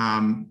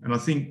 And I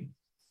think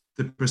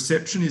the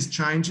perception is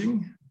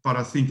changing, but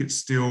I think there's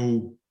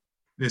still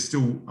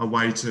a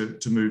way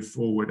to move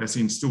forward, as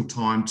in still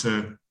time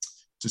to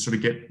sort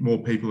of get more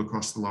people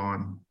across the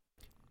line.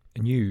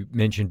 And you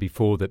mentioned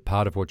before that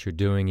part of what you're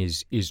doing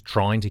is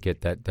trying to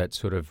get that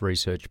sort of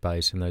research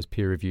base and those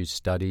peer-reviewed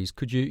studies.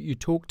 Could you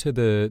talk to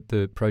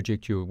the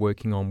project you're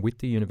working on with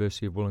the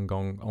University of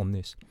Wollongong on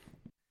this?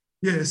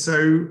 Yeah,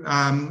 so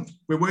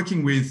we're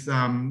working with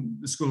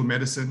the School of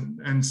Medicine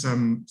and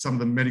some of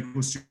the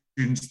medical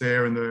students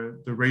there, and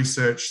the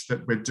research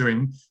that we're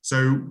doing.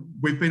 So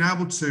we've been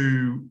able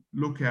to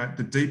look at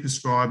the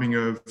deprescribing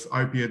of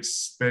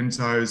opiates,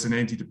 benzos and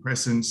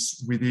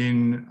antidepressants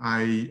within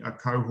a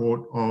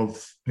cohort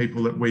of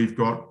people that we've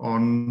got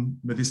on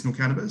medicinal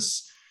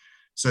cannabis.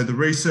 So the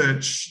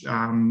research,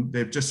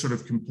 they've just sort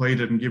of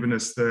completed and given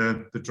us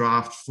the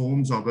draft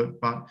forms of it,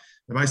 but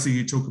they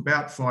basically took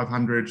about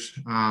 500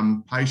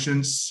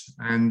 patients,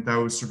 and they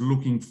were sort of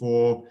looking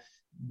for,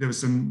 there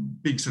was some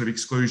big sort of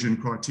exclusion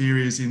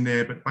criteria in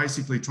there, but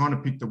basically trying to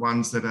pick the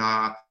ones that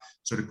are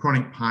sort of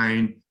chronic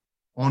pain,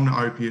 on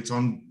opiates,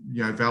 on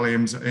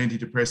Valiums,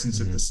 antidepressants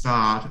at the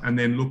start, and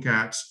then look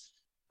at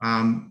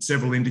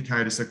several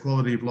indicators, so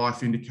quality of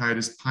life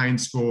indicators, pain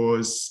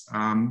scores,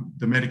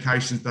 the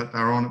medications that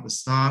they're on at the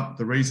start,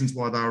 the reasons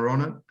why they were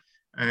on it,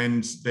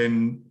 and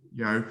then,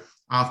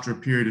 after a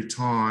period of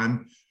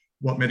time,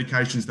 what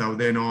medications they were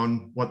then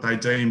on, what they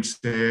deemed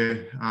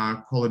their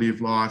quality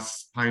of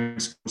life, pain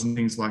scores and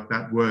things like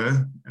that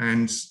were.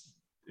 And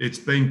it's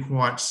been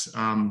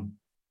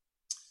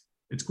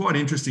it's quite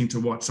interesting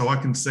to watch. So I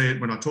can see it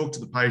when I talk to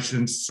the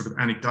patients, sort of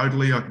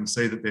anecdotally, I can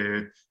see that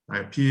they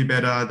appear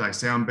better, they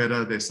sound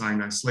better, they're saying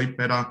they sleep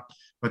better.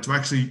 But to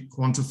actually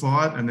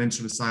quantify it and then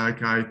sort of say,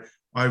 okay,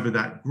 over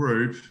that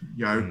group,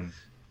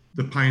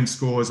 the pain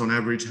scores on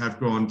average have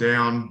gone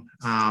down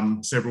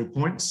several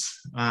points.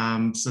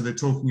 So they're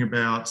talking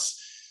about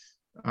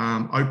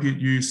opiate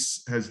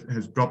use has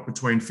dropped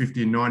between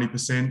 50 and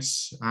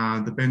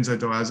 90%. The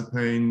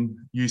benzodiazepine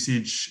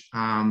usage,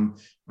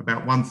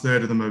 about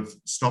 1/3 of them have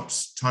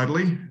stopped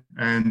totally,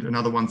 and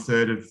another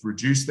 1/3 have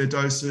reduced their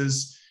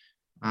doses.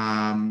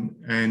 And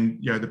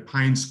the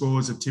pain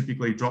scores have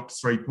typically dropped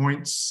 3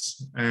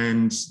 points,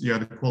 and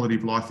the quality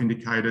of life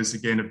indicators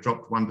again have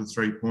dropped 1 to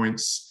 3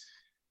 points.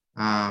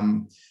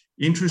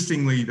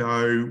 Interestingly,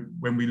 though,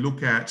 when we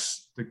look at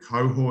the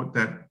cohort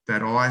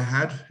that I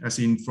had, as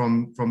in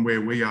from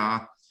where we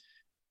are,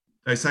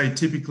 they say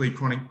typically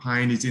chronic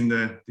pain is in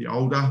the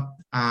older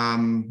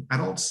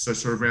adults, so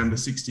sort of around the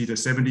 60 to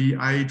 70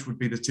 age would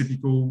be the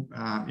typical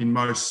in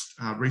most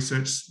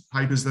research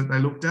papers that they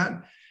looked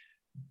at.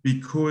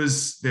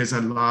 Because there's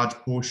a large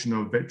portion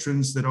of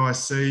veterans that I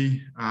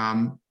see,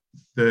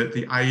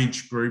 the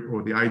age group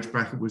or the age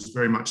bracket was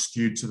very much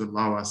skewed to the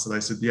lower. So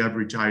they said the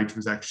average age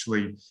was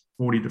actually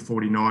 40 to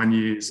 49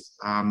 years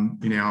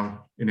in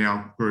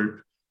our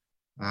group.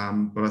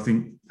 But I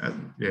think,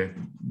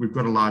 we've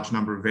got a large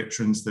number of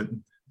veterans that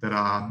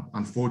are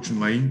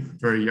unfortunately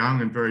very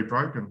young and very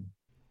broken.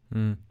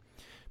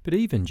 But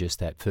even just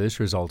that first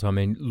result, I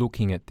mean,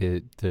 looking at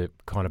the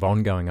kind of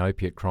ongoing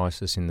opiate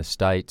crisis in the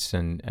States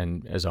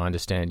and as I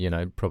understand,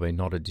 probably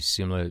not a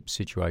dissimilar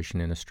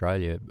situation in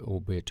Australia,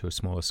 albeit to a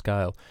smaller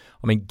scale.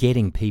 I mean,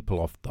 getting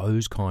people off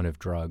those kind of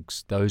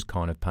drugs, those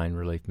kind of pain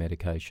relief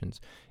medications,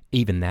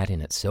 even that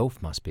in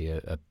itself must be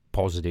a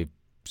positive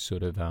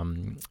sort of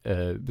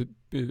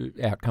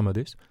outcome of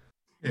this.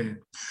 Yeah,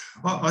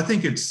 well, I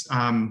think it's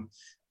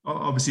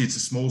obviously it's a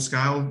small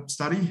scale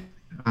study.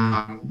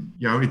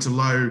 It's a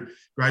low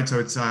grade, so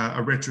it's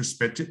a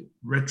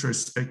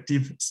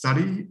retrospective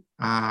study,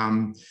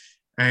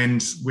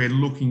 and we're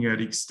looking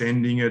at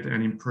extending it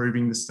and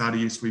improving the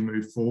study as we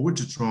move forward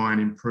to try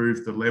and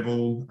improve the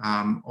level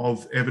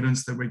of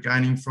evidence that we're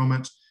gaining from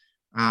it.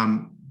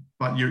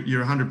 But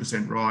you're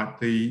 100% right.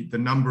 The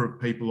number of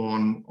people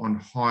on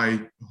high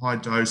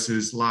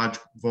doses, large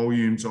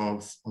volumes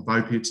of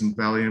opiates and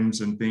Valiums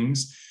and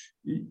things,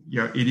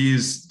 there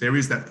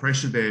is that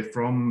pressure there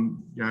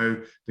from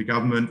the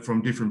government,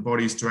 from different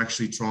bodies to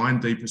actually try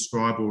and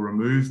deprescribe or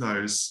remove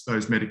those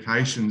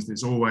medications.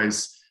 There's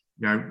always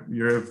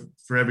you're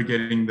forever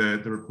getting the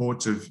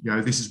reports of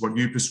this is what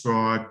you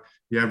prescribe.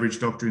 The average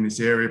doctor in this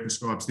area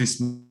prescribes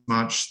this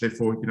much.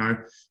 Therefore,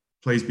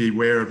 please be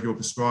aware of your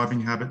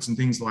prescribing habits and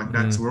things like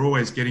that. So we're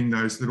always getting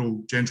those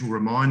little gentle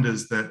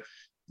reminders that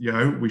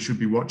we should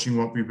be watching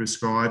what we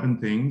prescribe and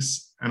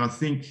things. And I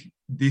think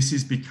this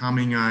is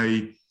becoming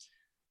a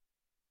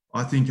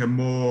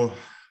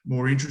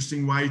more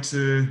interesting way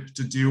to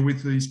deal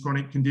with these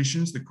chronic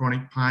conditions, the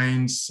chronic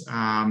pains.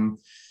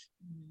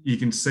 You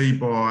can see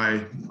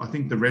by, I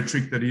think, the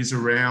rhetoric that is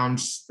around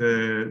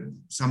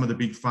some of the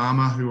big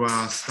pharma who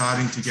are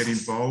starting to get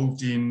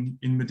involved in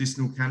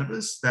medicinal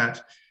cannabis,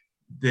 that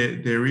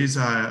there is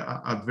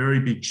a very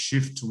big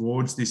shift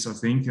towards this, I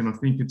think, and I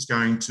think it's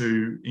going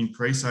to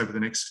increase over the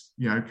next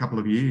couple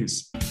of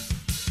years.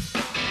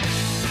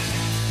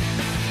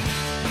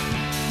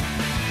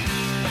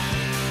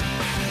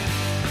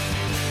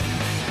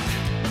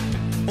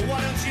 Well,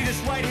 why don't you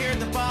just wait here at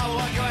the bar while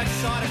I go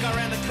outside and go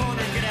around the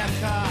corner and get our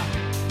car?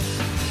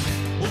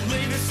 We'll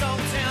leave this old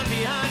town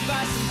behind,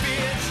 buy some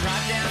beer,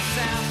 drive down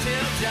south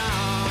till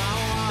dawn.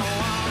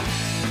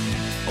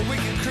 Or we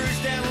can cruise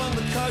down along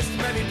the coast,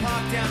 maybe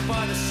park down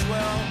by the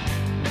swell.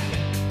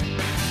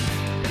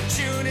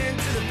 Tune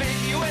into the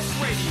big US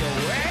radio,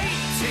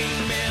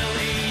 18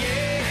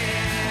 million.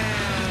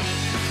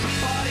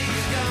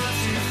 Party's gone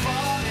too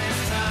far this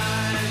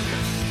time.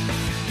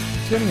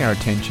 Turning our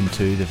attention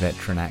to the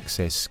Veteran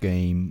Access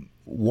Scheme,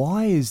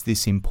 why is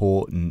this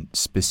important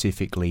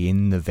specifically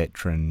in the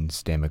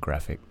veterans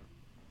demographic?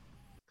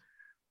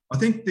 I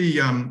think the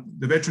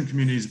veteran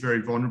community is a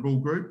very vulnerable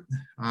group.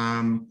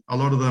 A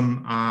lot of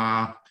them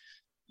are,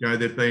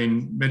 they've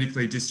been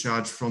medically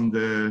discharged from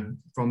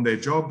their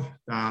job.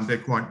 They're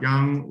quite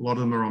young. A lot of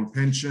them are on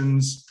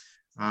pensions.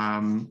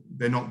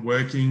 They're not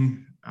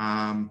working.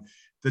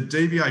 The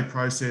DVA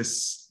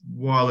process,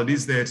 while it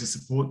is there to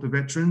support the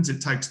veterans,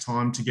 it takes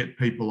time to get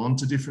people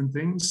onto different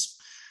things.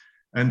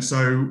 And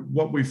so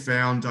what we've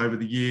found over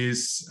the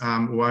years,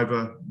 or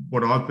over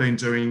what I've been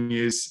doing,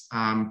 is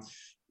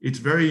it's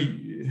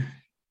very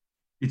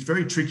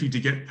tricky to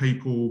get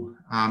people,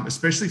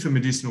 especially for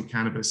medicinal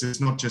cannabis.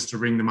 It's not just to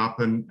ring them up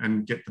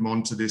and get them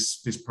onto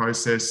this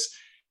process.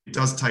 It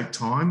does take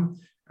time,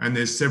 and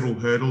there's several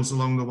hurdles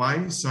along the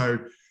way. So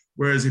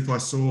whereas if I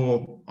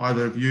saw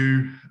either of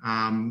you,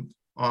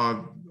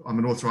 I'm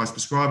an authorised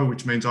prescriber,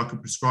 which means I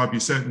could prescribe you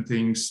certain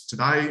things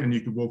today, and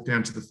you could walk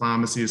down to the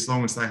pharmacy. As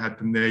long as they had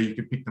them there, you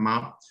could pick them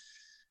up.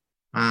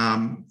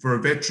 For a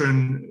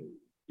veteran,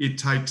 it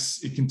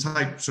can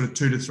take sort of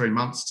 2 to 3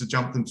 months to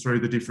jump them through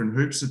the different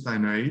hoops that they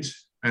need.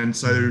 And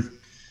so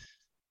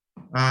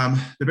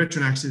the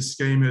Veteran Access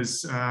Scheme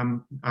is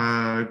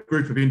a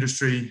group of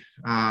industry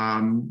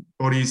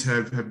bodies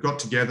have got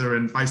together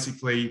and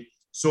basically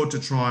sought to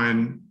try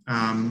and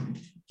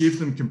give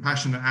them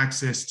compassionate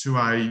access to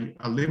a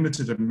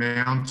limited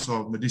amount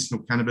of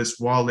medicinal cannabis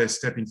while they're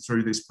stepping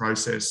through this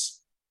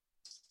process.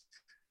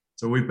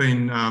 So we've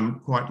been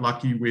quite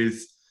lucky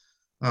with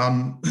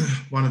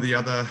one of the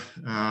other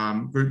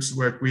groups to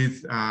work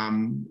with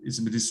is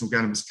a medicinal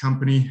cannabis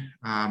company,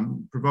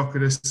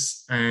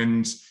 Provocatus,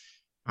 and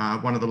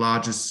one of the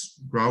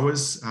largest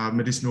growers,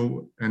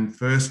 medicinal and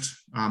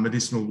first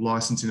medicinal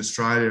license in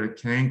Australia,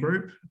 Can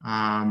Group.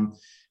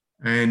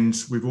 And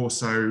we've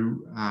also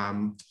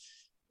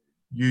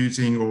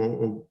using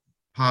or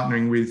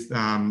partnering with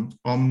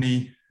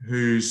Omni,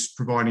 who's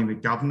providing the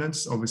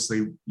governance.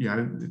 Obviously,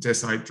 it's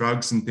S8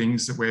 drugs and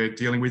things that we're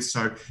dealing with.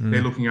 So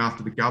they're looking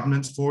after the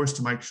governance for us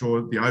to make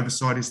sure the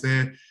oversight is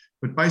there.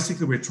 But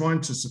basically, we're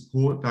trying to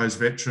support those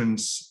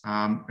veterans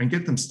and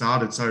get them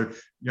started. So,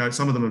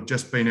 some of them have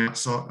just been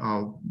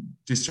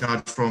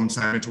discharged from,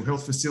 say, a mental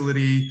health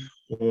facility,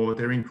 or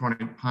they're in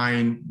chronic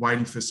pain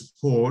waiting for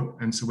support.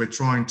 And so we're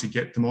trying to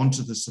get them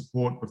onto the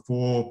support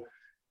before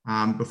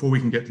we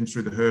can get them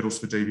through the hurdles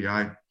for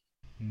DVA.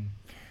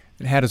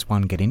 And how does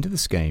one get into the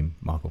scheme,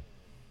 Michael?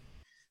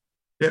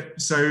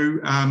 Yep. So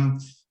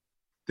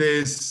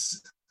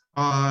there's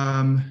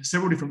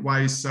several different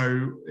ways.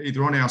 So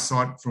either on our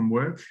site from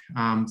work,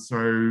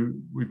 so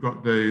we've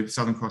got the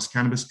Southern Cross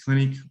Cannabis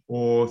Clinic,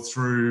 or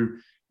through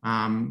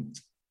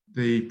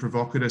the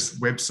Provocatus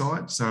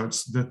website. So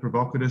it's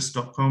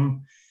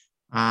theprovocatus.com.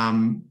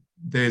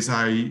 There's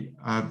a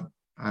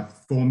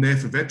form there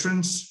for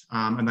veterans,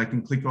 and they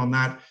can click on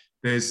that.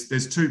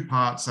 There's two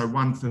parts. So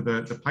one for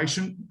the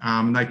patient,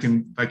 they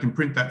can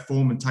print that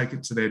form and take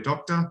it to their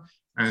doctor,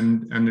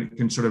 and it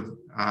can sort of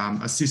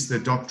assist their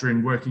doctor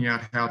in working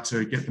out how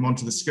to get them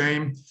onto the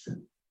scheme.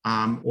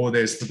 Or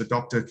there's for the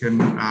doctor can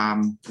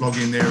log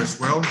in there as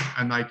well,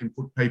 and they can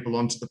put people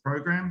onto the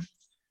program.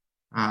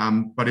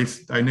 But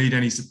if they need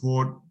any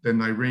support, then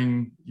they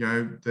ring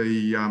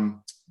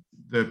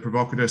the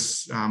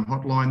Provocatus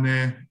hotline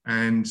there,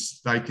 and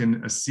they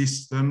can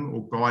assist them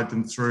or guide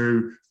them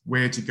through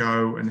where to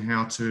go and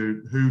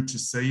who to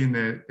see in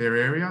their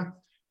area.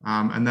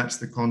 And that's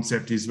the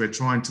concept, is we're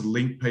trying to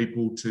link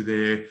people to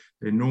their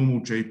normal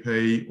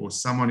GP or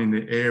someone in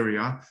the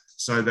area,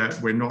 so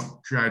that we're not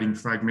creating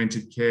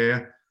fragmented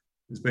care.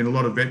 There's been a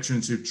lot of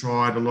veterans who've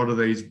tried a lot of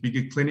these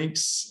bigger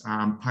clinics,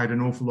 paid an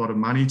awful lot of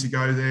money to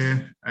go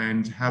there,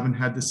 and haven't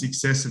had the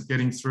success of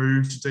getting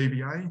through to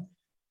DVA.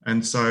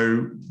 And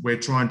so we're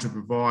trying to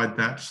provide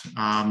that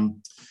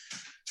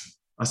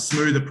a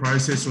smoother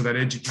process, or that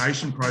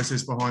education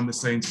process behind the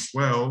scenes as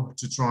well,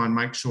 to try and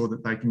make sure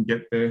that they can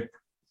get there.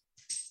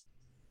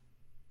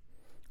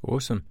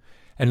 Awesome.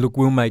 And look,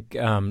 we'll make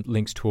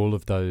links to all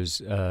of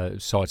those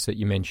sites that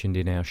you mentioned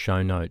in our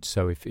show notes.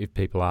 So if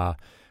people are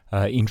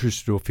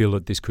interested or feel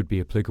that this could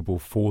be applicable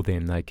for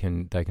them, they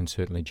can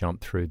certainly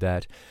jump through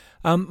that.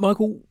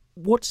 Michael,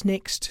 what's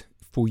next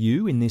for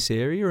you in this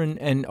area?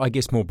 And I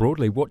guess more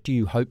broadly, what do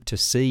you hope to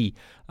see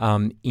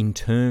in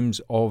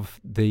terms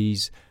of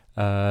these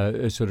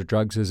sort of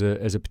drugs as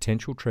a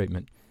potential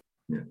treatment?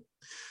 Yeah.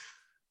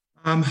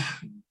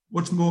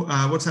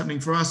 What's happening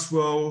for us?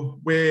 Well,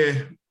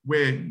 we're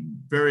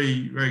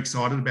very, very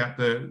excited about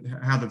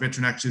how the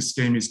Veteran Access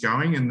Scheme is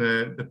going and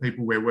the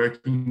people we're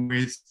working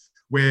with.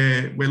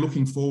 We're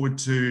looking forward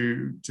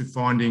to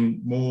finding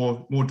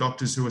more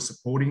doctors who are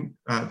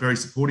very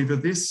supportive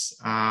of this.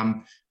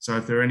 So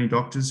if there are any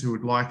doctors who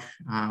would like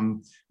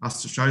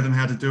us to show them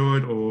how to do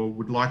it, or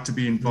would like to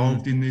be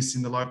involved in this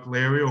in the local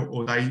area,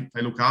 or they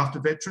look after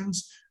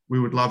veterans, we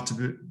would love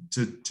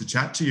to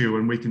chat to you,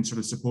 and we can sort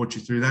of support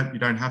you through that. You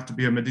don't have to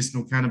be a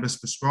medicinal cannabis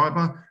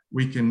prescriber.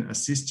 We can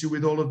assist you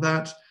with all of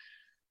that.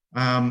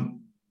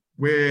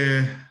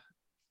 We're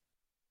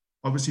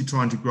obviously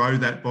trying to grow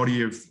that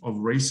body of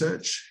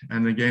research.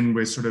 And again,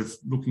 we're sort of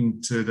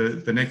looking to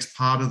the next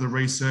part of the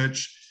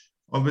research.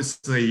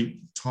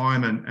 Obviously,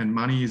 time and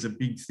money is a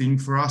big thing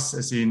for us,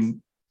 as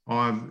in,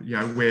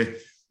 where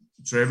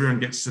so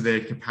everyone gets to their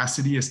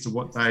capacity as to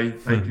what they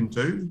can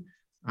do.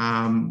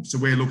 So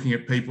we're looking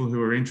at people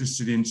who are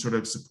interested in sort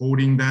of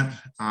supporting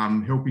that,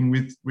 helping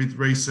with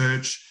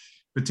research,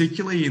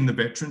 particularly in the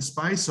veteran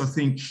space. I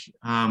think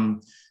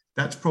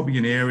that's probably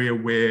an area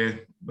where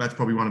that's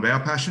probably one of our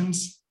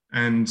passions.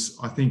 And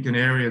I think an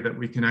area that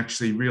we can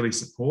actually really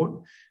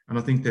support. And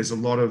I think there's a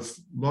lot of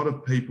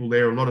people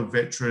there, a lot of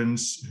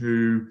veterans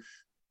who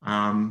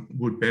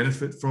would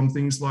benefit from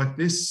things like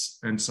this.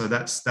 And so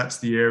that's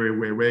the area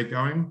where we're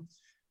going.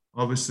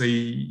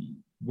 Obviously,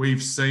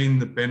 we've seen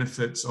the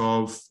benefits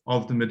of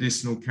the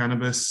medicinal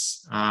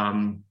cannabis.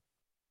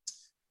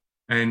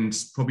 And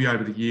probably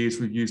over the years,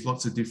 we've used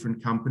lots of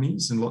different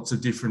companies and lots of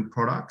different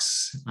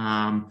products.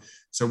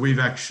 So we've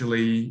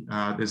actually,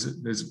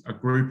 there's a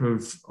group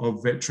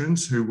of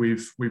veterans who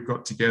we've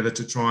got together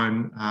to try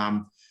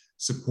and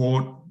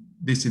support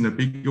this in a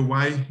bigger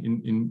way,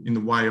 in the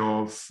way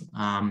of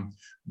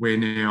we're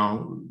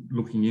now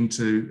looking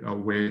into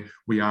where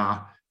we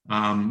are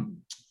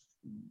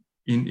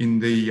in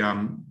the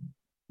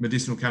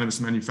medicinal cannabis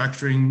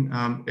manufacturing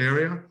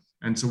area.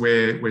 And so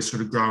we're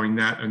sort of growing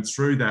that, and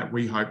through that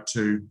we hope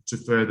to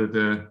further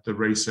the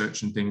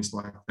research and things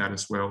like that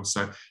as well.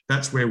 So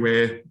that's where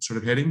we're sort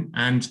of heading,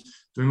 and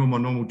doing all my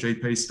normal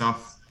GP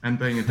stuff, and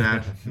being a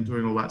dad and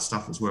doing all that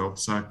stuff as well.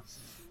 So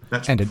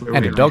that's and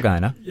a dog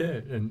owner.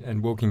 Yeah,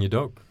 and walking your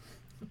dog.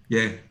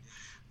 Yeah,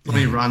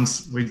 plenty of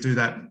runs. We do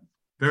that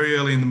very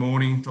early in the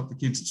morning. Drop the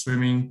kids at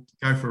swimming,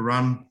 go for a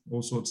run,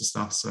 all sorts of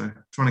stuff. So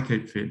trying to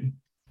keep fit.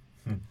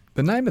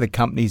 The name of the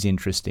company is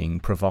interesting,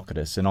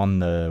 Provocatus, and on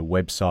the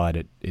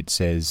website it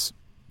says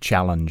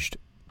challenged,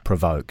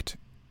 provoked.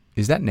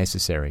 Is that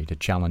necessary, to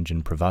challenge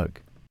and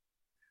provoke?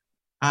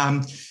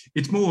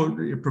 It's more,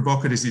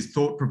 Provocatus is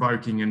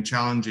thought-provoking and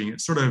challenging.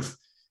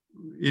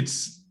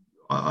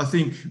 I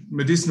think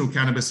medicinal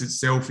cannabis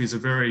itself is a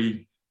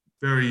very,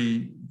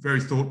 very,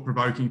 very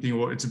thought-provoking thing,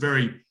 or it's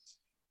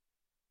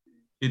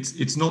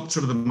not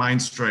sort of the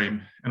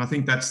mainstream. And I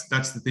think that's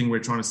the thing we're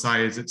trying to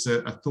say, is it's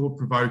a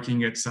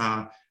thought-provoking, it's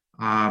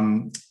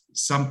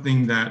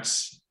something that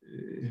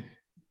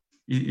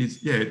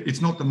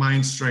it's not the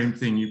mainstream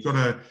thing. You've got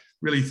to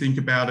really think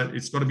about it.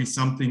 It's got to be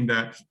something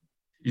that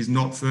is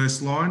not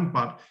first line,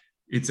 but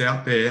it's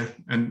out there,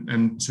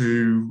 and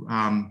to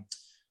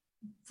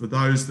for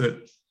those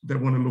that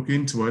want to look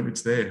into it,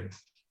 it's there.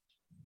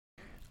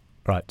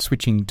 Right,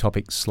 switching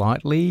topics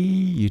slightly,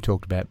 you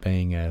talked about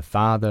being a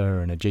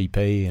father and a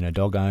GP and a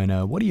dog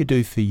owner. What do you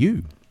do for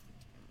you?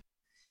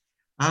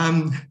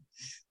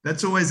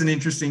 That's always an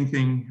interesting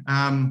thing.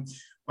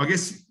 I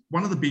guess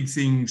one of the big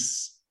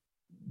things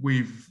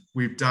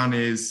we've done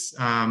is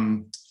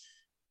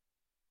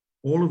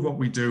all of what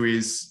we do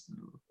is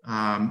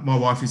my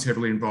wife is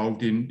heavily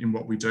involved in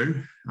what we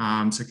do.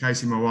 So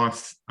Casey, my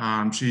wife,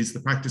 she's the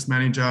practice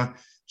manager.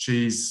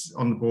 She's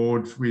on the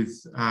board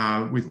with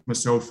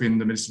myself in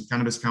the medicinal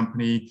cannabis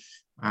company,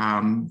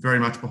 very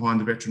much behind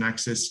the Veteran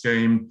Access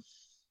Scheme.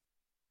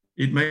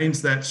 It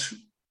means that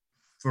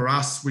for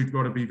us, we've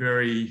got to be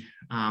very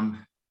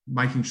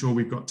making sure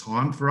we've got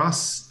time for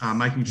us,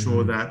 making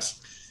sure that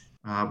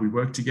we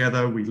work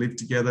together, we live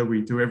together,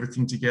 we do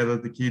everything together,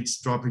 the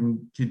kids, dropping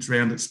kids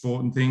around at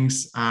sport and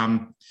things.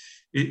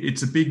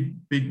 It's a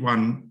big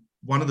one.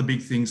 One of the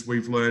big things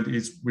we've learned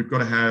is we've got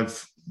to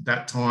have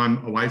that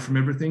time away from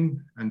everything.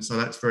 And so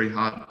that's very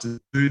hard to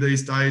do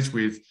these days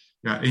with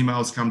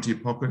emails come to your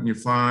pocket and your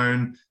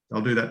phone.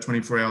 They'll do that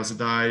 24 hours a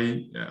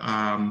day.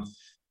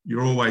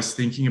 You're always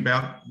thinking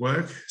about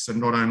work. So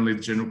not only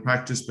the general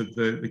practice, but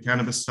the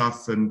cannabis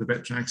stuff and the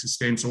Veteran Access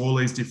Scheme. So all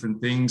these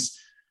different things.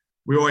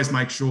 We always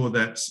make sure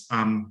that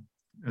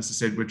as I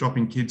said, we're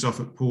dropping kids off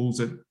at pools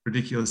at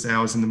ridiculous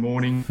hours in the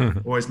morning.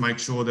 Always make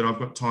sure that I've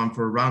got time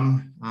for a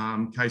run.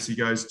 Casey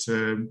goes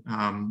to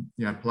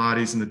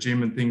Pilates and the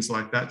gym and things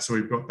like that, so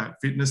we've got that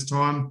fitness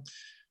time.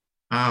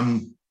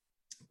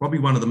 Probably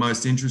one of the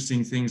most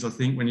interesting things, I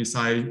think, when you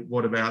say,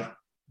 what about,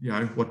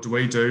 what do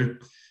we do?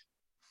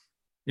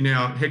 In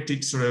our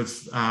hectic sort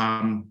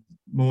of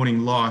morning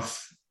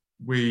life,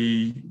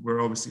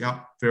 we're obviously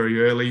up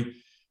very early.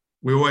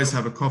 We always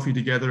have a coffee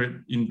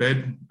together in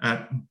bed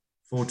at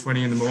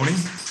 4:20 in the morning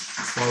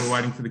while we're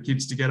waiting for the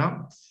kids to get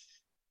up.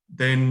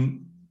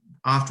 Then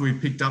after we've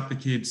picked up the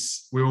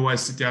kids, we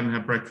always sit down and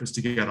have breakfast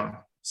together.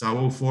 So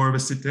all four of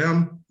us sit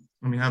down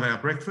and we have our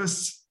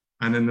breakfast,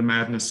 and then the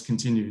madness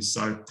continues.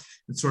 So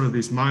it's sort of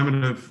this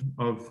moment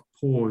of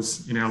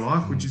pause in our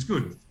life, which is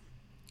good.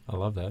 I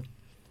love that.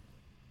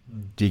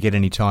 Do you get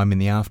any time in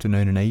the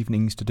afternoon and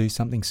evenings to do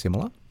something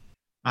similar?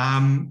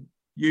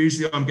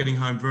 Usually I'm getting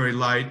home very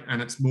late,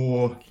 and it's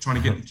more trying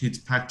to get the kids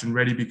packed and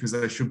ready because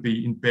they should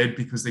be in bed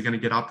because they're going to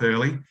get up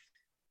early.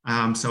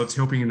 So it's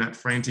helping in that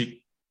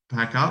frantic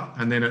pack up,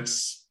 and then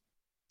it's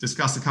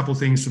discuss a couple of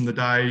things from the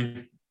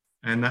day,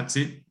 and that's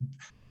it.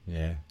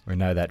 Yeah, we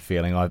know that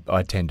feeling.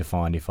 I tend to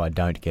find if I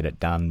don't get it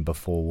done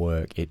before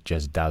work, it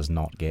just does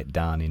not get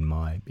done in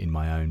my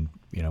own,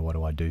 what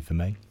do I do for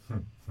me?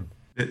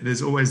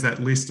 There's always that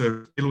list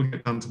of it'll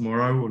get done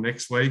tomorrow or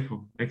next week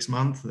or next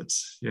month.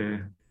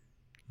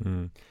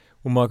 Well,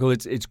 Michael,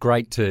 it's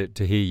great to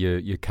hear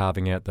you're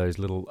carving out those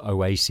little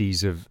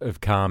oases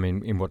of calm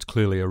in what's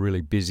clearly a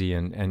really busy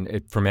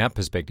and from our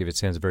perspective, it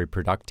sounds a very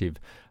productive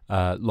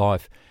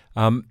life.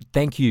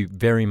 Thank you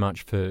very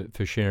much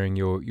for sharing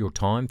your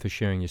time, for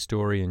sharing your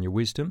story and your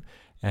wisdom.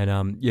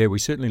 And we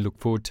certainly look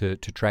forward to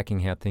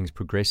tracking how things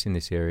progress in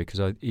this area,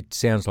 because it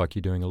sounds like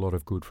you're doing a lot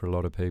of good for a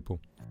lot of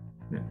people.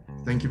 Yeah.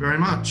 Thank you very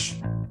much.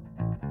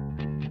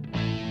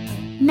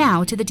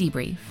 Now to the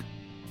debrief.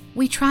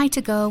 We try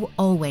to go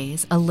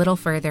always a little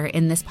further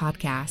in this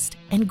podcast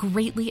and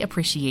greatly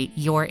appreciate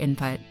your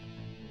input.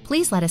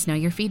 Please let us know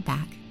your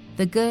feedback,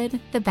 the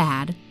good, the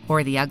bad,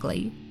 or the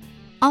ugly.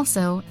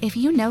 Also, if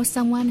you know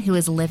someone who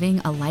is living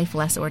a life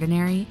less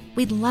ordinary,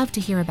 we'd love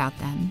to hear about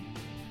them.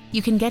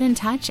 You can get in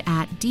touch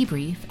at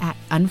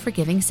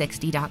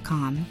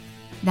debrief@unforgiving60.com.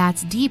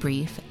 That's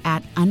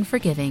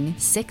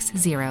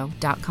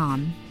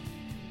debrief@unforgiving60.com.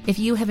 If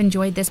you have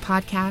enjoyed this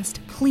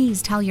podcast,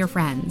 please tell your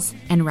friends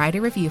and write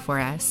a review for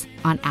us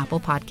on Apple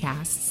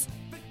Podcasts.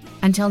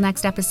 Until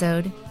next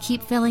episode,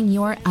 keep filling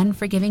your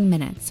unforgiving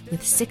minutes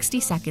with 60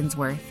 seconds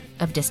worth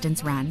of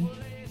distance run.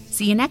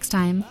 See you next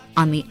time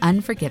on the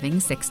Unforgiving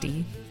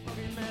 60.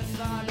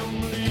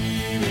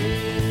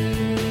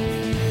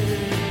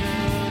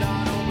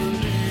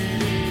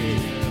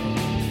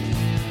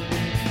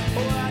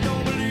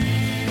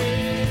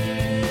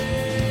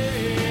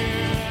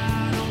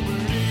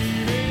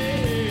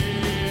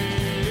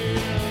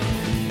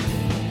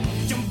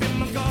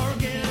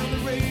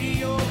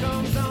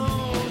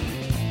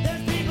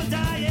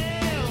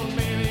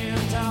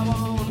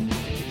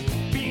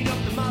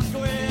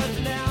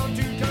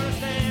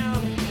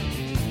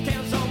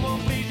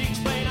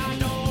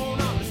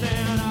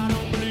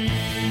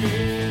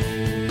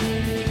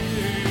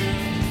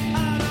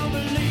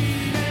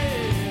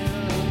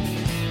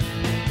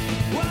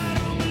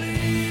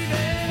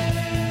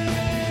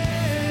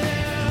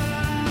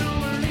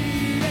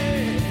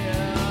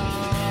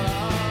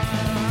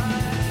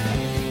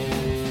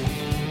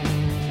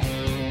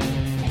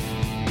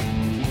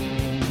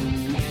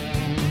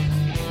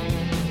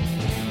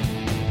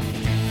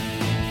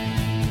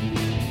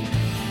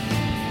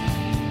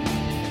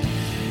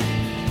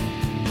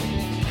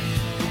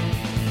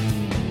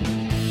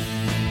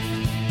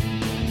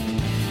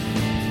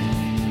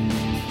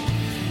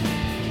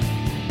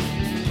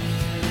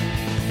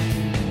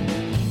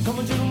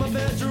 Coming to my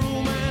bedroom.